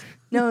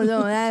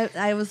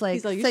I was like,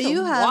 He's like, so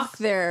you have walk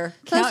there,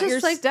 So I was count your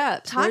just, like,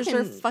 steps. Where's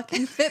your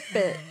talking- fucking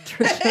Fitbit,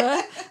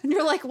 Trisha? And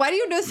you're like, why do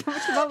you know so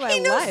much about my He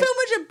knows life?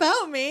 so much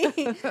about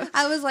me.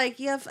 I was like,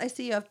 I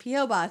see you have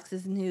P.O.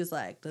 boxes. And he was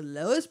like, the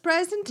lowest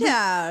price in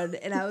town.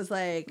 And I was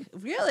like,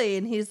 really?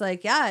 And he's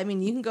like, yeah, I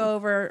mean, you can go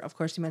over. Of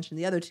course, you mentioned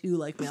the other two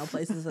like mail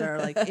places that are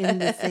like in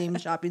the same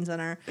shopping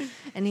center.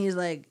 And he's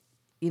like,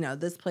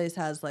 this place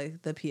has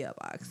like the P.O.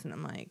 box. And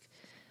I'm like,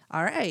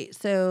 all right.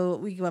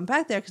 So we went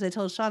back there because I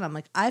told Sean, I'm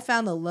like, I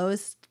found the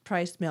lowest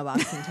priced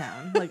mailbox in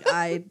town. Like,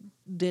 I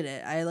did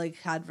it. I like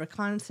had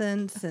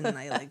reconnaissance and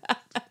I like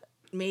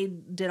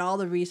did all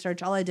the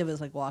research. All I did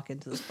was like walk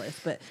into this place.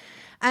 But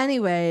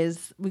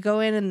anyways, we go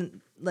in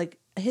and like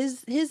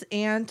his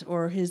aunt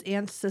or his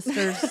aunt's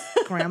sister's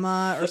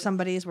grandma or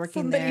somebody's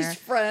working Somebody's there.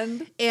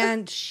 friend.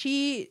 And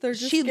she They're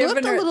just looked a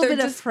giving her, little they're bit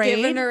just afraid.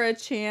 giving her a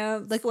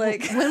chance. Like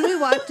Like when we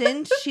walked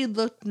in, she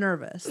looked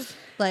nervous.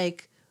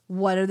 Like,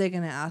 what are they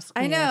going to ask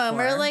me I know, and for?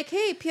 we're like,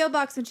 hey, P.O.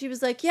 box, and she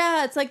was like,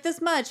 yeah, it's like this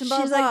much, and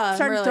blah She's blah. like And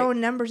started we're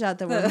throwing numbers out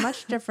that were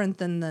much different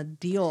than the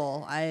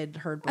deal I had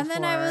heard before. And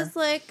then I was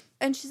like,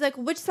 and she's like,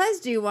 which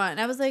size do you want?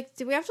 And I was like,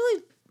 do we have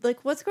to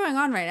like what's going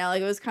on right now?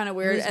 Like, it was kind of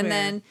weird. was And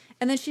weird.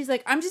 then she's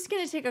like, I'm just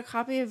gonna take a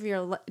copy of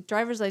your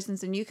driver's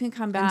license, and you can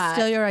come and back.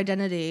 steal your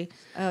identity.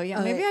 Oh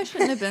yeah, Okay. maybe I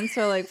shouldn't have been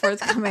so like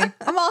forthcoming.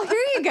 I'm all, here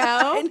you I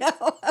go.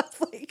 know. I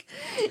was like,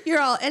 you're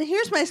all, and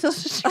here's my social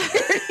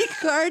security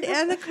card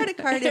and a credit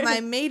card in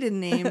my maiden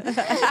name.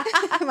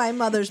 My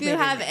mother's If you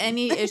maiden have name.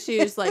 any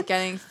issues like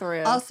getting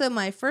through, Also,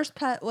 my first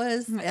pet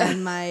was,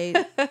 and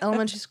my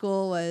elementary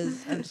school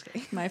was, I'm just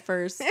kidding.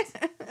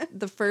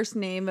 the first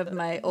name of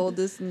my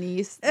oldest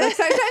niece. Like,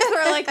 sometimes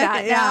we're like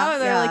that Yeah, now.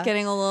 They're yeah. like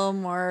getting a little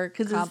more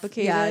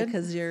complicated. Yeah,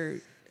 because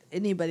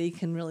anybody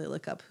can really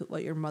look up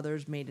what your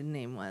mother's maiden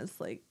name was.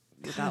 Like,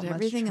 without God, much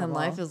everything in trouble.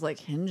 life is like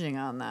hinging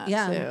on that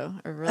Yeah. too.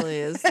 It really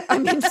is. I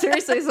mean,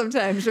 seriously,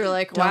 sometimes you're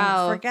like, Don't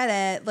wow. forget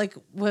it. Like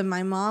when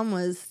my mom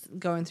was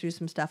going through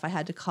some stuff, I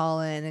had to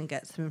call in and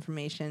get some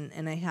information,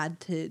 and I had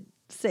to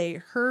say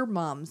her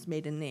mom's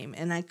maiden name,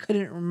 and I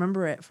couldn't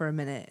remember it for a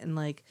minute. And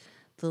like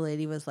the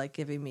lady was like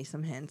giving me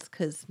some hints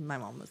because my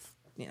mom was,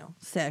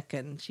 sick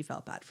and she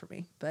felt bad for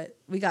me. But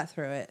we got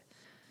through it.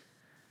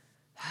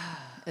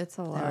 It's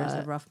a lot. There was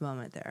a rough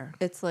moment there.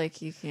 It's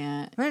like you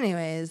can't.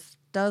 Anyways,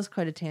 that was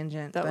quite a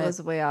tangent. That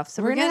was way off.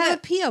 So we're gonna have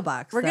a P.O.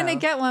 box. We're gonna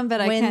get one,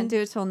 but I can't do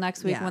it till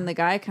next week when the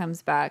guy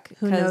comes back.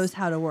 Who knows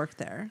how to work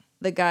there?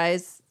 The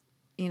guy's,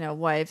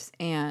 wife's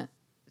aunt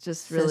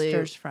just really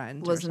sister's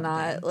friend was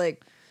not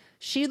like.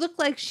 She looked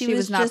like she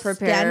was not just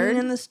prepared. Standing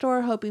in the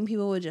store, hoping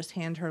people would just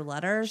hand her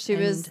letters. She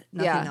was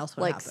nothing else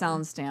would like happen.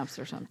 sound stamps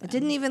or something. It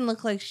didn't even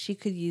look like she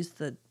could use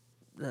the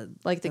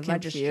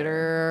computer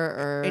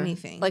or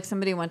anything. Like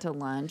somebody went to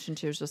lunch and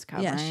she was just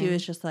covering. Yeah, she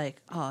was just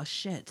like, oh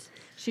shit.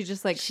 She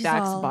just like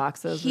stacks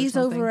boxes. He's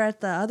over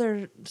at the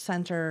other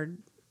center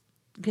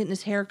getting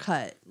his hair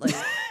cut. Like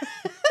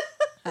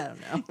I don't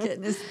know.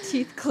 Getting his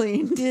teeth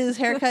cleaned. His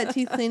haircut,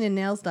 teeth cleaned, and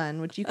nails done,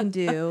 which you can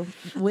do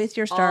with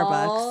your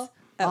Starbucks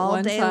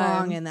all day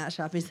long in that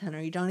shopping center.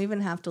 You don't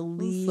even have to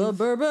leave.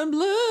 Suburban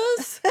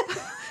bliss.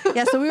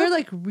 Yeah, so we were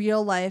like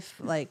real life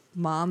like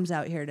moms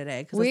out here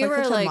today because it's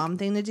like such a mom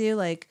thing to do.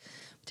 Like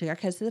we took our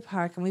kids to the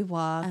park and we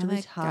walked and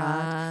we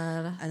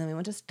talked, and then we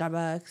went to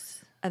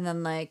Starbucks, and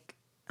then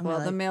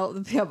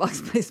the PO box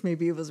place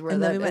maybe was where.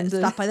 And then we went and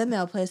stopped by the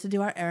mail place to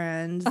do our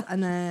errands,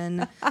 and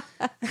then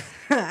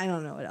I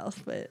don't know what else,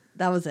 but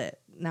that was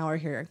it. Now we're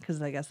here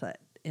because I guess that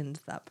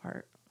ends that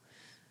part.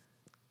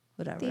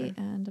 Whatever. The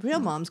end of real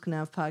moms can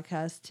have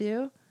podcasts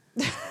too.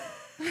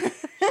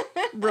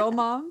 Real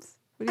moms.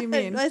 What do you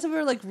mean? I said we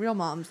were like real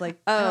moms, like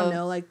I don't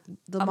know, like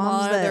the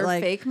moms that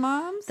like fake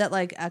moms that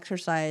like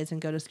exercise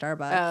and go to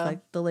Starbucks,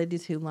 like the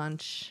ladies who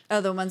lunch.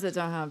 Oh, the ones that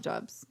don't have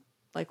jobs,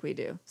 like we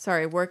do.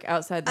 Sorry, work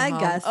outside the home. I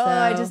guess. Oh,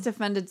 I just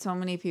offended so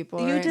many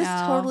people. You right just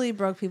now. totally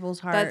broke people's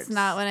hearts. That's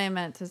not what I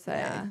meant to say.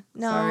 Yeah.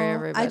 No, sorry,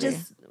 everybody.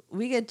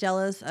 We get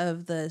jealous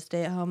of the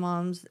stay-at-home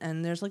moms,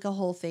 and there's like a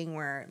whole thing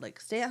where like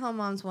stay-at-home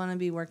moms want to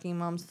be working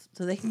moms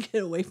so they can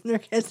get away from their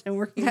kids, and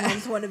working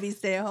moms want to be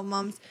stay-at-home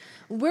moms.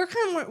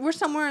 We're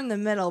somewhere in the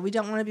middle. We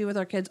don't want to be with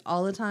our kids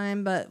all the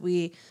time, but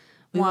we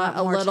want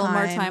a little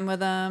more time with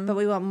them. But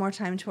we want more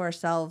time to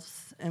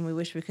ourselves, and we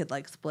wish we could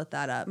like split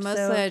that up.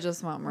 Mostly, I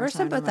just want more. We're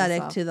time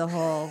sympathetic to the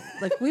whole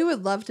like we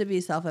would love to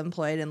be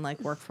self-employed and like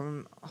work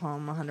from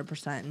home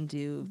 100% and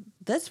do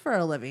this for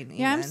a living.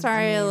 Yeah, I'm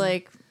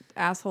sorry,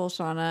 asshole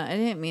Shauna. I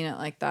didn't mean it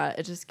like that.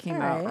 It just came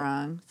out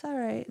wrong. It's all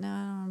right. No, I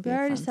don't want to be we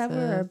already offensive.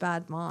 said we were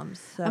bad moms.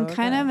 So I'm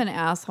kind of an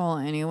asshole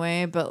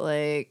anyway, but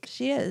like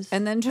she is.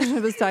 And then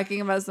Trisha was talking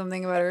about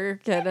something about her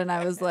kid, and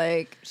I was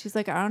like, she's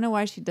like, I don't know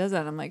why she does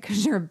that. I'm like,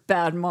 because you're a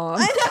bad mom.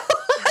 I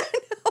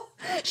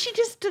know. She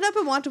just stood up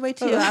and walked away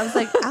too. I was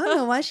like, I don't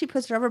know why she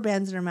puts rubber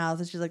bands in her mouth,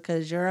 and she's like,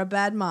 because you're a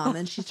bad mom.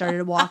 And she started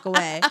to walk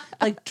away,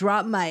 like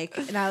drop mic,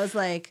 and I was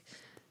like.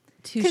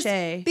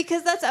 Touche.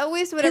 Because that's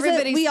always what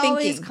everybody's we thinking.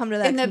 always come to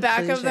that in the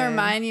conclusion. back of their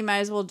mind. You might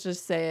as well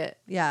just say it.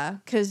 Yeah,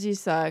 because you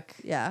suck.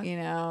 Yeah,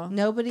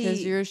 nobody.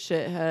 Because you're a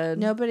shithead.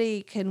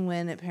 Nobody can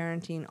win at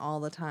parenting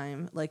all the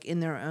time, like in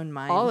their own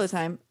mind. All the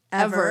time,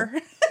 ever.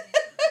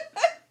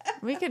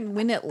 We can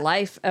win at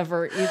life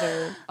ever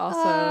either.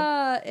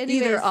 Also,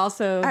 anyways,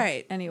 all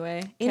right.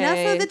 Anyway, enough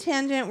of the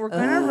tangent. We're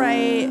gonna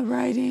write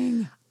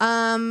writing.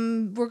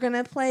 We're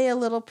gonna play a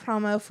little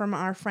promo from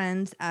our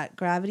friends at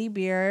Gravity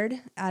Beard,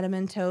 Adam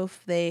and Toph.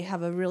 They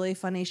have a really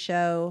funny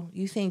show.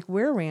 You think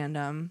we're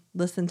random?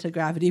 Listen to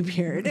Gravity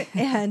Beard,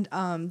 and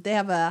they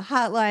have a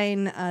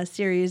hotline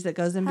series that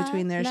goes in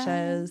between their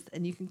shows,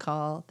 and you can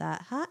call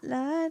that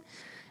hotline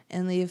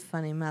and leave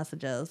funny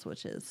messages,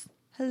 which is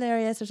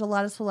hilarious. There's a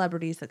lot of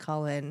celebrities that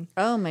call in.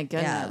 Oh my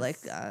goodness! Yeah, like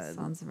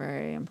sounds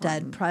very important.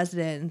 Dead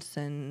presidents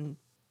and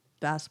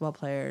basketball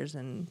players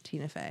and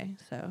Tina Fey.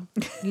 So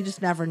you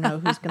just never know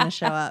who's going to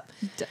show up.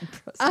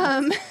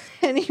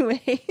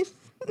 Anyways,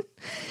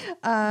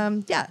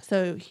 yeah.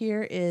 So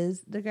here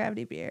is the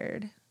Gravity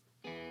Beard.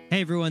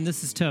 Hey everyone,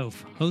 this is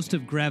Toph, host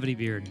of Gravity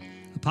Beard,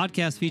 a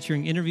podcast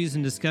featuring interviews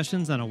and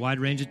discussions on a wide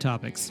range of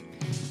topics.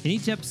 In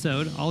each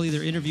episode, I'll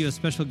either interview a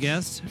special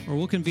guest or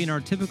we'll convene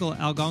our typical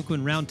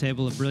Algonquin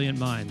roundtable of brilliant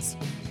minds.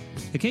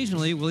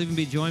 Occasionally, we'll even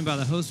be joined by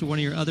the host of one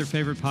of your other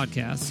favorite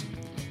podcasts.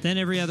 Then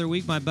every other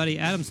week, my buddy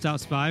Adam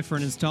stops by for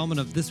an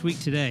installment of This Week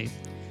Today.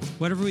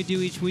 Whatever we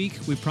do each week,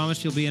 we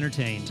promise you'll be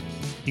entertained.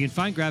 You can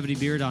find Gravity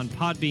Beard on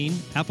Podbean,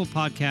 Apple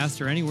Podcasts,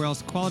 or anywhere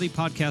else quality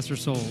podcasts are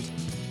sold.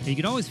 And you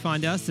can always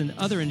find us and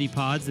other indie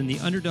pods in the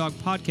Underdog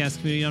Podcast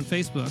community on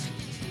Facebook.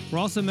 We're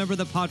also a member of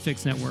the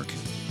Podfix Network.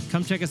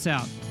 Come check us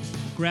out.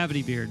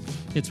 Gravity Beard.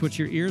 It's what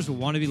your ears will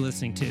want to be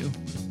listening to.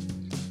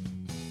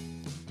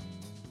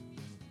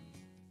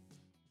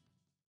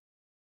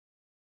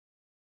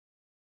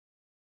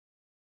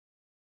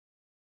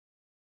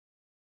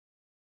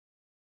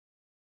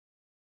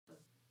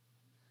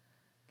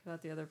 Cut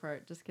out the other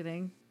part. Just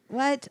kidding.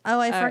 What? Oh,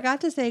 I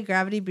forgot to say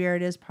Gravity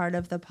Beard is part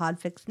of the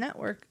Podfix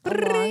Network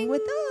along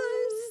with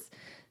us.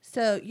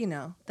 So,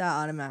 that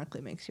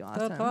automatically makes you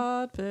The awesome.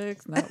 Pod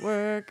Picks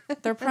Network.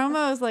 Their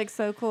promo is like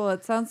so cool.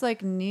 It sounds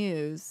like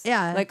news.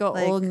 Yeah, Like an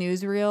like, old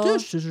newsreel.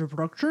 This is a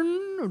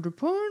production of the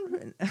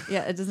pod.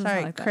 Yeah, it doesn't Sorry,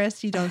 sound like that.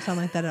 Chris, you don't sound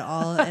like that at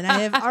all. And I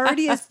have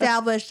already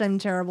established I'm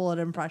terrible at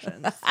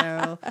impressions.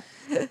 So,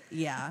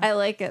 yeah. I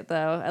like it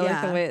though. I like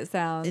Yeah. the way it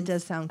sounds. It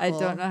does sound cool. I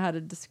don't know how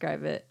to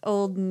describe it.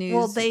 Old news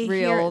Well,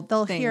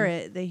 they'll thing. hear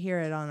it. They hear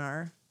it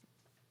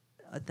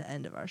at the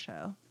end of our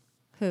show.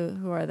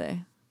 Who are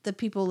they? The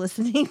people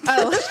listening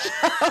to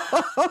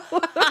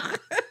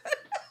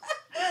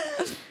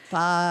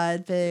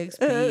Pod Pigs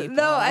people.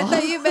 No, I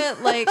thought you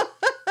meant like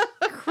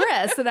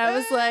Chris, and I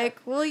was like,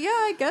 well, yeah,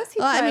 I guess he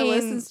probably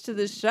listens to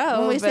the show.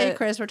 When we say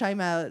Chris, we're talking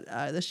about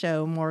the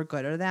show More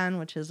Gooder Than,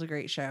 which is a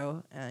great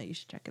show. You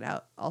should check it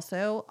out.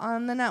 Also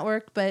on the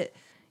network, but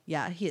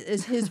yeah, he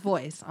is his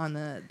voice on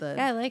the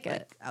yeah, I like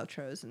it.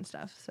 outros and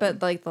stuff. So.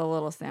 But like the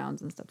little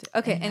sounds and stuff too.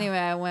 Okay, anyway,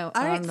 I went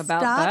All right, on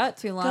about stop that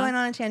too long. going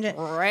on a tangent.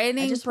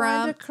 Writing I just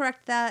wanted prompt. to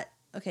correct that.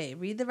 Okay,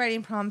 read the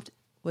writing prompt,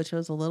 which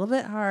was a little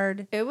bit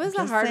hard. It was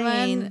I'm a just hard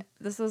saying. one.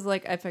 This was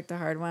like I picked a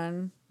hard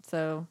one,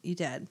 so You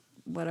did.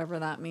 whatever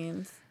that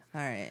means.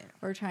 All right.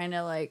 We're trying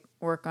to like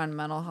work on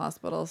mental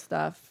hospital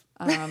stuff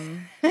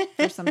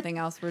for something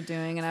else we're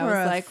doing, and I For was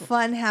a like,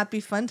 fun,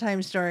 happy, fun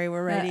time story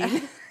we're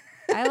writing.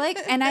 I like,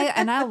 and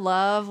I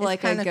love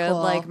like a kinda good cool.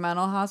 like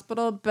mental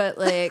hospital, but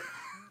like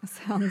it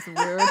sounds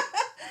weird.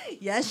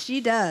 Yes, she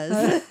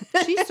does.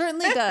 She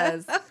certainly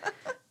does,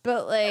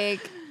 but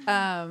like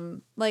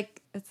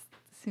it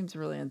seems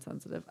really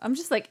insensitive. I'm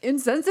just like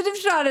insensitive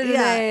Shauna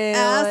today.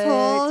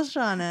 asshole Like,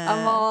 Shauna.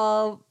 I'm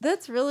all,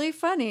 that's really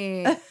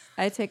funny.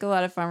 I take a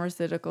lot of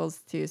pharmaceuticals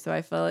too, so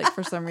I feel like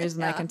for some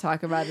reason I can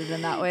talk about it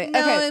in that way. No,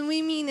 Okay. and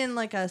we mean in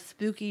like a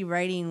spooky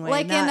writing way,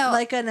 Like not in a-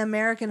 like an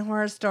American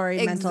Horror Story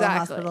mental Exactly.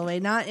 hospital way,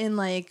 not in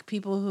like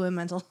people who have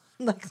mental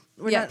like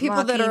we're yeah, not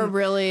people that are mocking-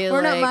 really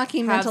we're not like,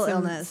 mocking have mental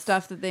some illness.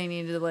 stuff that they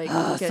need to like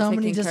get so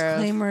many taken care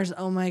of. disclaimers.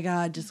 Oh my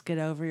God, just get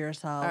over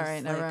yourselves. All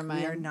right, never Like, mind.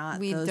 We are not.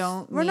 We those,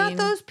 don't We're not mean-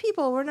 those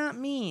people. We're not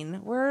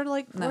mean. We're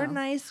like No. we're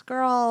nice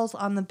girls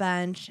on the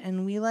bench,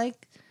 and we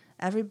like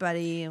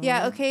everybody. And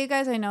Yeah, we- okay, you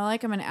guys, I know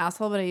like I'm an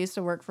asshole, but I used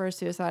to work for a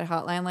suicide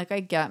hotline. Like I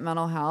get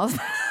mental health.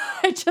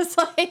 I just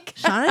like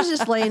Shauna's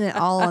just laying it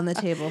all on the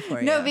table for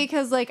you. No,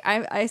 because like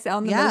I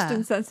sound the most Yeah.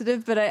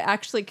 insensitive, but I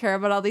actually care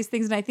about all these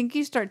things, and I think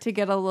you start to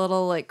get a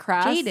little like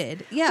crass,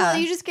 Jaded. Yeah. Well,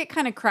 you just get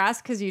kind of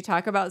crass because you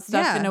talk about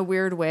stuff Yeah. in a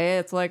weird way.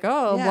 It's like,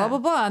 oh, Yeah. blah blah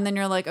blah, and then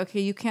you're like,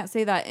 okay, you can't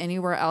say that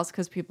anywhere else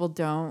because people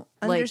don't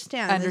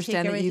understand. like They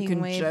understand take that you everything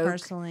can way joke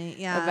personally.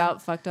 Yeah.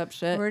 about fucked up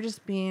shit. We're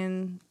just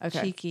being Okay.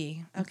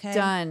 cheeky. Okay.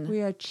 Done.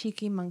 We are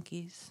cheeky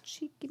monkeys.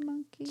 Cheeky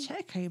monkey.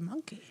 Cheeky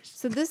monkeys.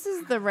 So this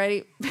is the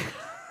ready.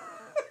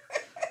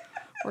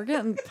 We're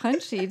getting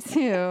punchy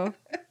too.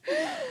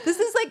 This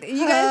is like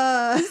you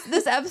guys.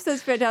 This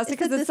episode's fantastic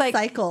because it's like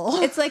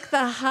cycle. it's like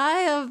the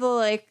high of the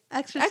like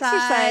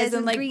exercise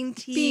and like green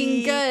tea,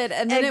 being good,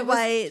 and then egg it was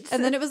whites.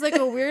 and then it was like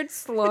a weird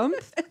slump,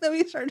 and then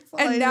we started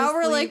falling and now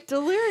we're asleep. like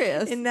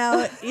delirious. And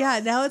now,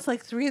 now it's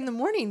like 3 a.m,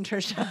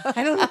 Trisha.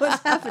 I don't know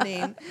what's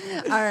happening.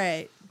 All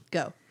right,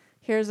 go.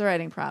 Here's a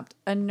writing prompt.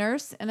 A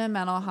nurse in a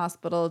mental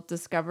hospital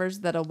discovers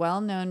that a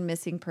well-known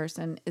missing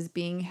person is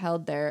being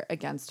held there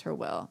against her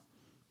will.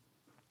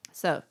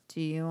 So, do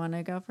you want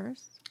to go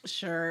first?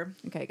 Sure.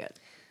 Okay, good.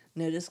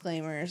 No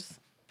disclaimers.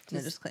 No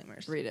Just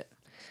disclaimers. Read it.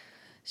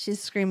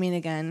 She's screaming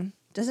again.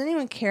 Doesn't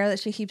anyone care that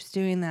she keeps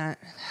doing that?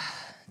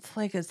 It's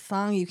like a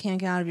song you can't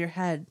get out of your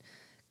head.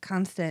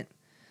 Constant.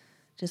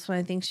 Just when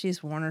I think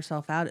she's worn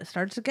herself out, it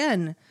starts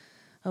again.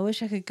 I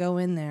wish I could go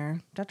in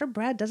there. Dr.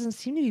 Brad doesn't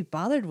seem to be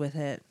bothered with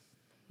it.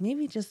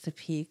 Maybe just a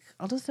peek.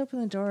 I'll just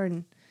open the door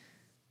and...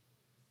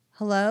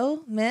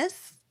 Hello,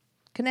 miss?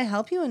 Can I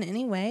help you in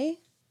any way?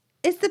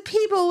 It's the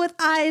people with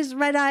eyes,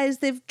 red eyes.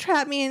 They've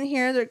trapped me in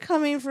here. They're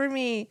coming for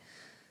me.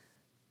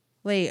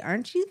 Wait,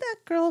 aren't you that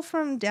girl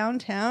from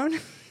downtown?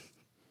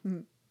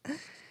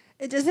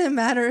 It doesn't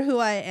matter who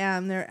I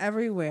am. They're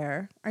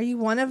everywhere. Are you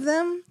one of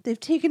them? They've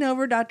taken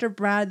over Dr.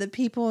 Brad, the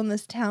people in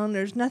this town.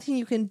 There's nothing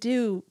you can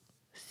do.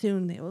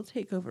 Soon they will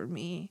take over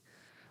me.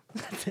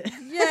 That's it.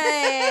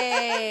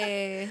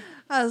 Yay!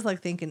 I was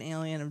like thinking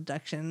alien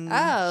abduction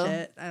Oh.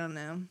 shit. I don't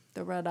know.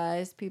 The red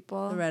eyes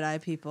people. The red eye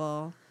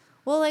people.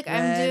 Well, like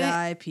I'm Red doing.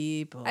 eye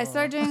people. I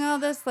started doing all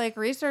this like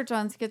research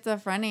on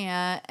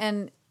schizophrenia,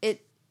 and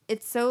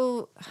it's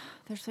so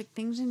there's like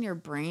things in your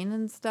brain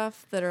and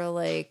stuff that are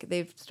like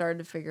they've started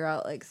to figure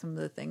out like some of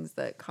the things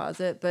that cause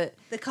it, but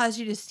that cause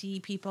you to see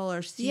people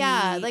or see.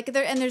 yeah, like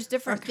there's or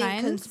different think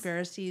kinds.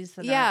 conspiracies.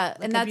 That Yeah, are, like,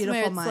 and a that's where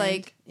beautiful it's mind.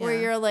 like where Yeah.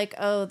 you're like,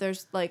 oh,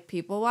 there's like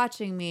people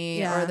watching me,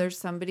 Yeah. or there's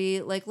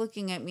somebody like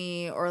looking at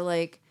me, or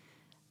like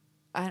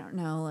I don't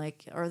know,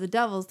 like or the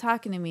devil's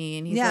talking to me,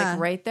 and he's Yeah. like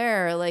right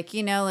there, like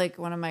you know, like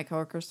one of my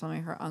coworkers told me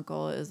her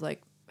uncle is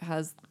like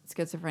has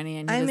schizophrenia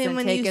and he I doesn't mean,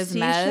 when take you his see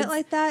meds, shit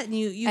like that, and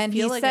you and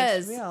feel he like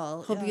says it's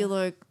real.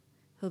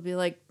 he'll be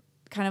like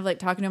kind of like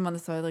talking to him on the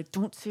side, like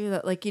don't say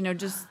that, like you know,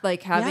 just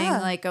like having Yeah.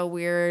 like a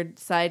weird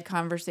side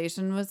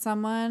conversation with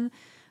someone,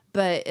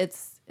 but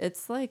it's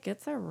like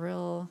it's a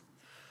real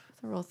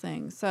the real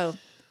thing. So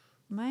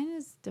mine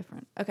is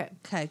different. Okay.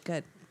 Okay,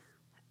 good.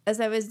 As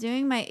I was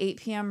doing my 8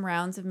 p.m.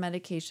 rounds of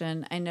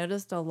medication, I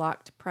noticed a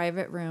locked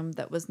private room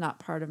that was not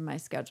part of my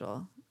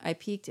schedule. I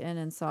peeked in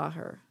and saw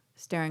her,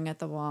 staring at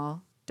the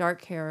wall.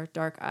 Dark hair,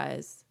 dark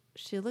eyes.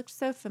 She looked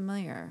so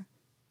familiar.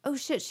 Oh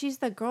shit, she's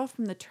the girl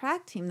from the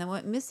track team that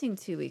went missing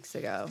 2 weeks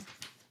ago.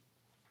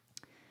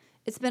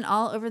 It's been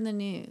all over the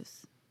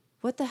news.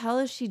 What the hell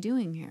is she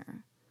doing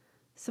here?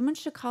 Someone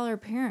should call her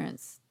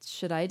parents.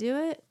 Should I do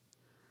it?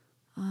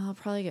 Oh, I'll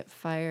probably get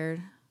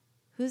fired.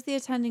 Who's the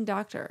attending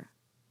doctor?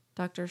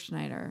 Dr.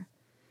 Schneider.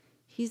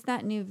 He's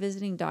that new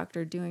visiting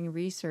doctor doing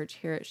research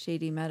here at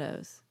Shady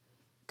Meadows.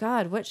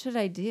 God, what should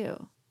I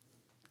do?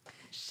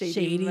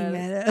 Shady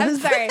Meadows. I'm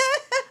sorry.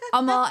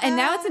 And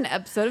now it's an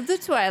episode of The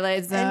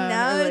Twilight Zone. And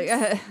now Or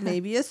like, it's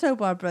maybe a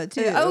soap opera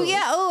too. oh,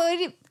 yeah.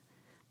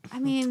 I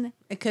mean,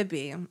 It could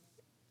be.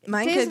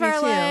 Mine Days could of be Our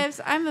too.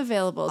 Lives, I'm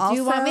available. Do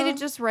you want me to Also-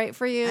 just write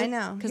for you? I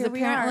know. Because Here we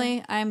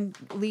apparently I'm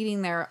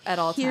leading there at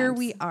all times. Here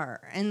we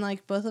are. And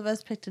like both of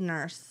us picked a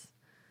nurse,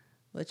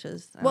 which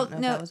is, I don't know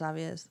if that was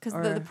obvious. Because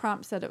Or- the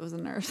prompt said it was a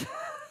nurse.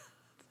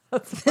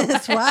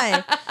 That's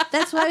why.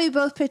 That's why we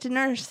both picked a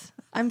nurse.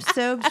 I'm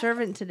so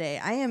observant today.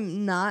 I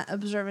am not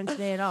observant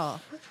today at all.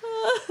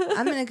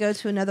 I'm going to go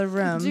to another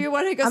room. Do you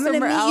want to go I'm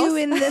somewhere gonna meet else? you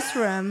in this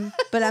room,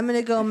 but I'm going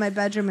to go in my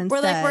bedroom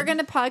instead. We're going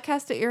to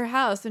podcast at your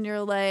house, and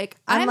you're like,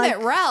 I'm I'm like-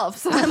 at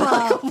Ralph's.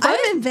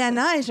 I'm in Van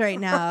Nuys right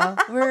now.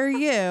 Where are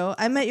you?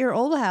 I'm at your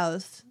old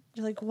house.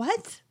 You're like,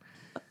 what?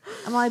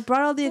 I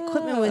brought all the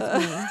equipment with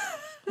me.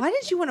 Why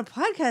did you want to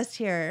podcast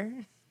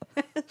here?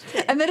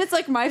 And then it's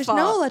like my fault.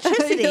 no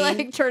electricity. You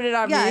like turn it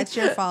on Yeah, me. it's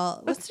your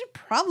fault. What's your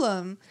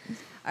problem?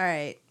 All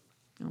right.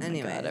 Oh my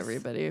Anyways. God,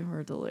 everybody,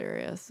 we're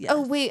delirious. Yes.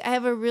 Oh wait, I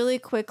have a really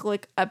quick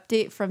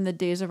update from the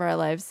Days of Our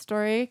Lives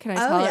story. Can I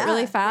tell it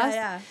really fast?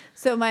 Yeah.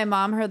 So my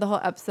mom heard the whole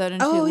episode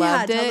and she Oh, yeah,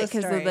 loved tell it the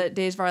because of story. the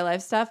Days of Our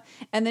Lives stuff.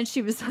 And then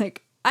she was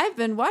like, I've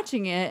been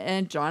watching it,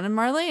 and John and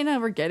Marlena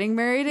were getting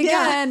married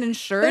Yeah. again. And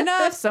sure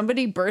enough,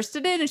 somebody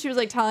bursted in, and she was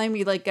like telling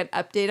me like an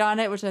update on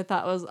it, which I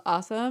thought was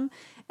awesome.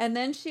 And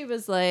then she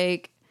was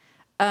like,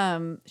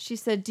 she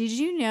said, "Did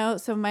you know?"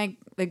 So my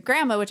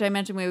grandma, which I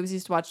mentioned, we always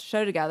used to watch the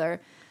show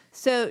together.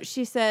 So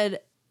she said,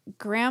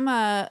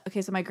 "Grandma."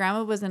 Okay, so my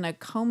grandma was in a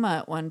coma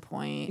at one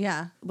point.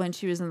 Yeah. When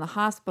she was in the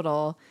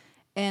hospital.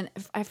 And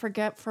I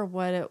forget for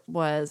what it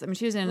was. I mean,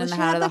 she was in Well, and she out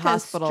had, of the like, a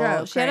hospital.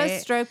 stroke, She had a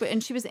right? stroke,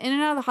 and she was in and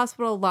out of the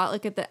hospital a lot,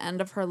 like at the end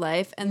of her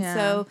life. And Yeah.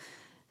 so,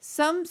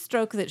 some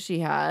stroke that she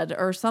had,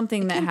 or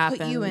something that Can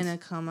happened, put you in a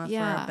coma for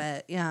Yeah. a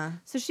bit. Yeah.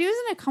 So she was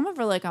in a coma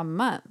for like a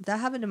month, That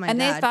happened to my and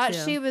dad they thought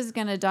too. she was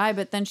gonna die,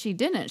 but then she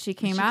didn't. She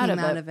came She out came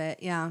of out it. of it.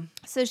 Yeah.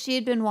 So she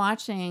had been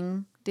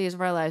watching Days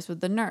of Our Lives with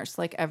the nurse.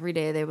 Like every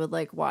day, they would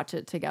like watch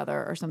it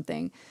together or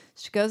something.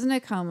 She goes in a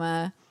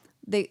coma.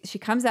 She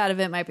comes out of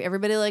it.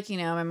 Everybody like,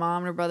 my mom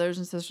and her brothers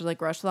and sisters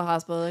like rush to the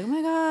hospital. Like, oh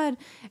my God.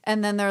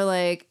 And then they're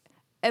like,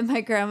 and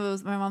my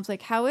mom's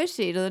like, how is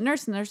she? To the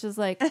nurse. And the nurse is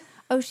like,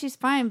 oh, she's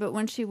fine. But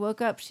when she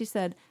woke up, she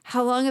said,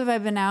 how long have I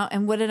been out?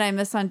 And what did I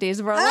miss on Days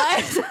of Our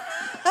Lives?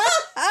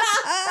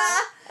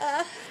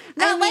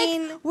 Not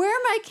mean, where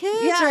are my kids?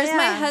 yeah, Or is my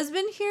yeah.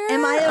 husband here?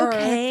 Am I Or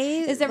okay?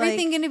 is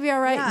everything Like, going to be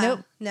all right? Yeah. Nope.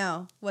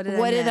 No. What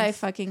did I miss?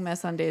 fucking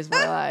miss on Days of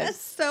Our Lives?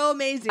 That's so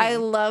amazing. I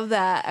love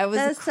that. I was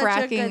That's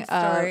cracking such a good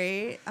up.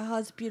 story. Oh,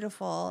 it's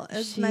beautiful.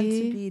 It's meant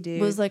to be, dude.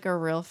 Was like a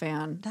real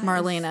fan, That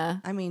Marlena.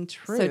 is- I mean,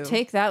 true. So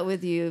take that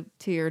with you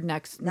to your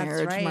next That's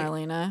marriage, right.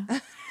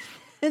 Marlena.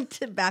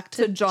 back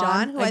to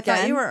John, who I thought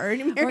again. you were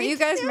already married. Weren't you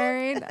guys to.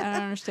 married? I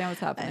don't understand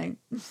what's happening.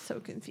 I'm so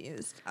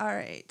confused. All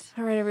right.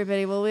 All right,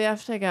 everybody. Well, we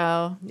have to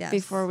go Yes.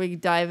 before we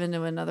dive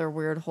into another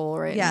weird hole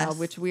right now, Yes.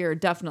 which we are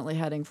definitely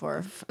heading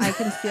for. I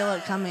can feel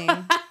it coming.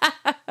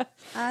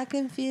 I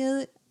can feel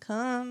it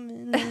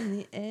coming in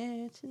the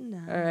air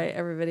tonight. All right,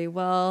 everybody.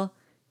 Well,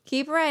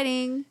 keep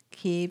writing.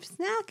 Keep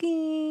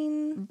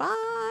snacking.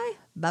 Bye.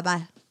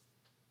 Bye-bye.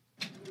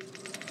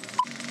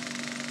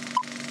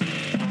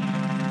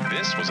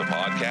 This was a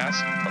podcast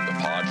from the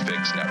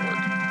Podfix Network.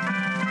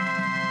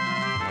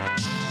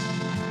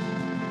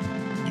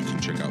 You can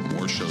check out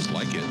more shows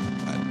like it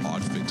at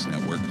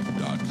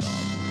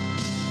podfixnetwork.com.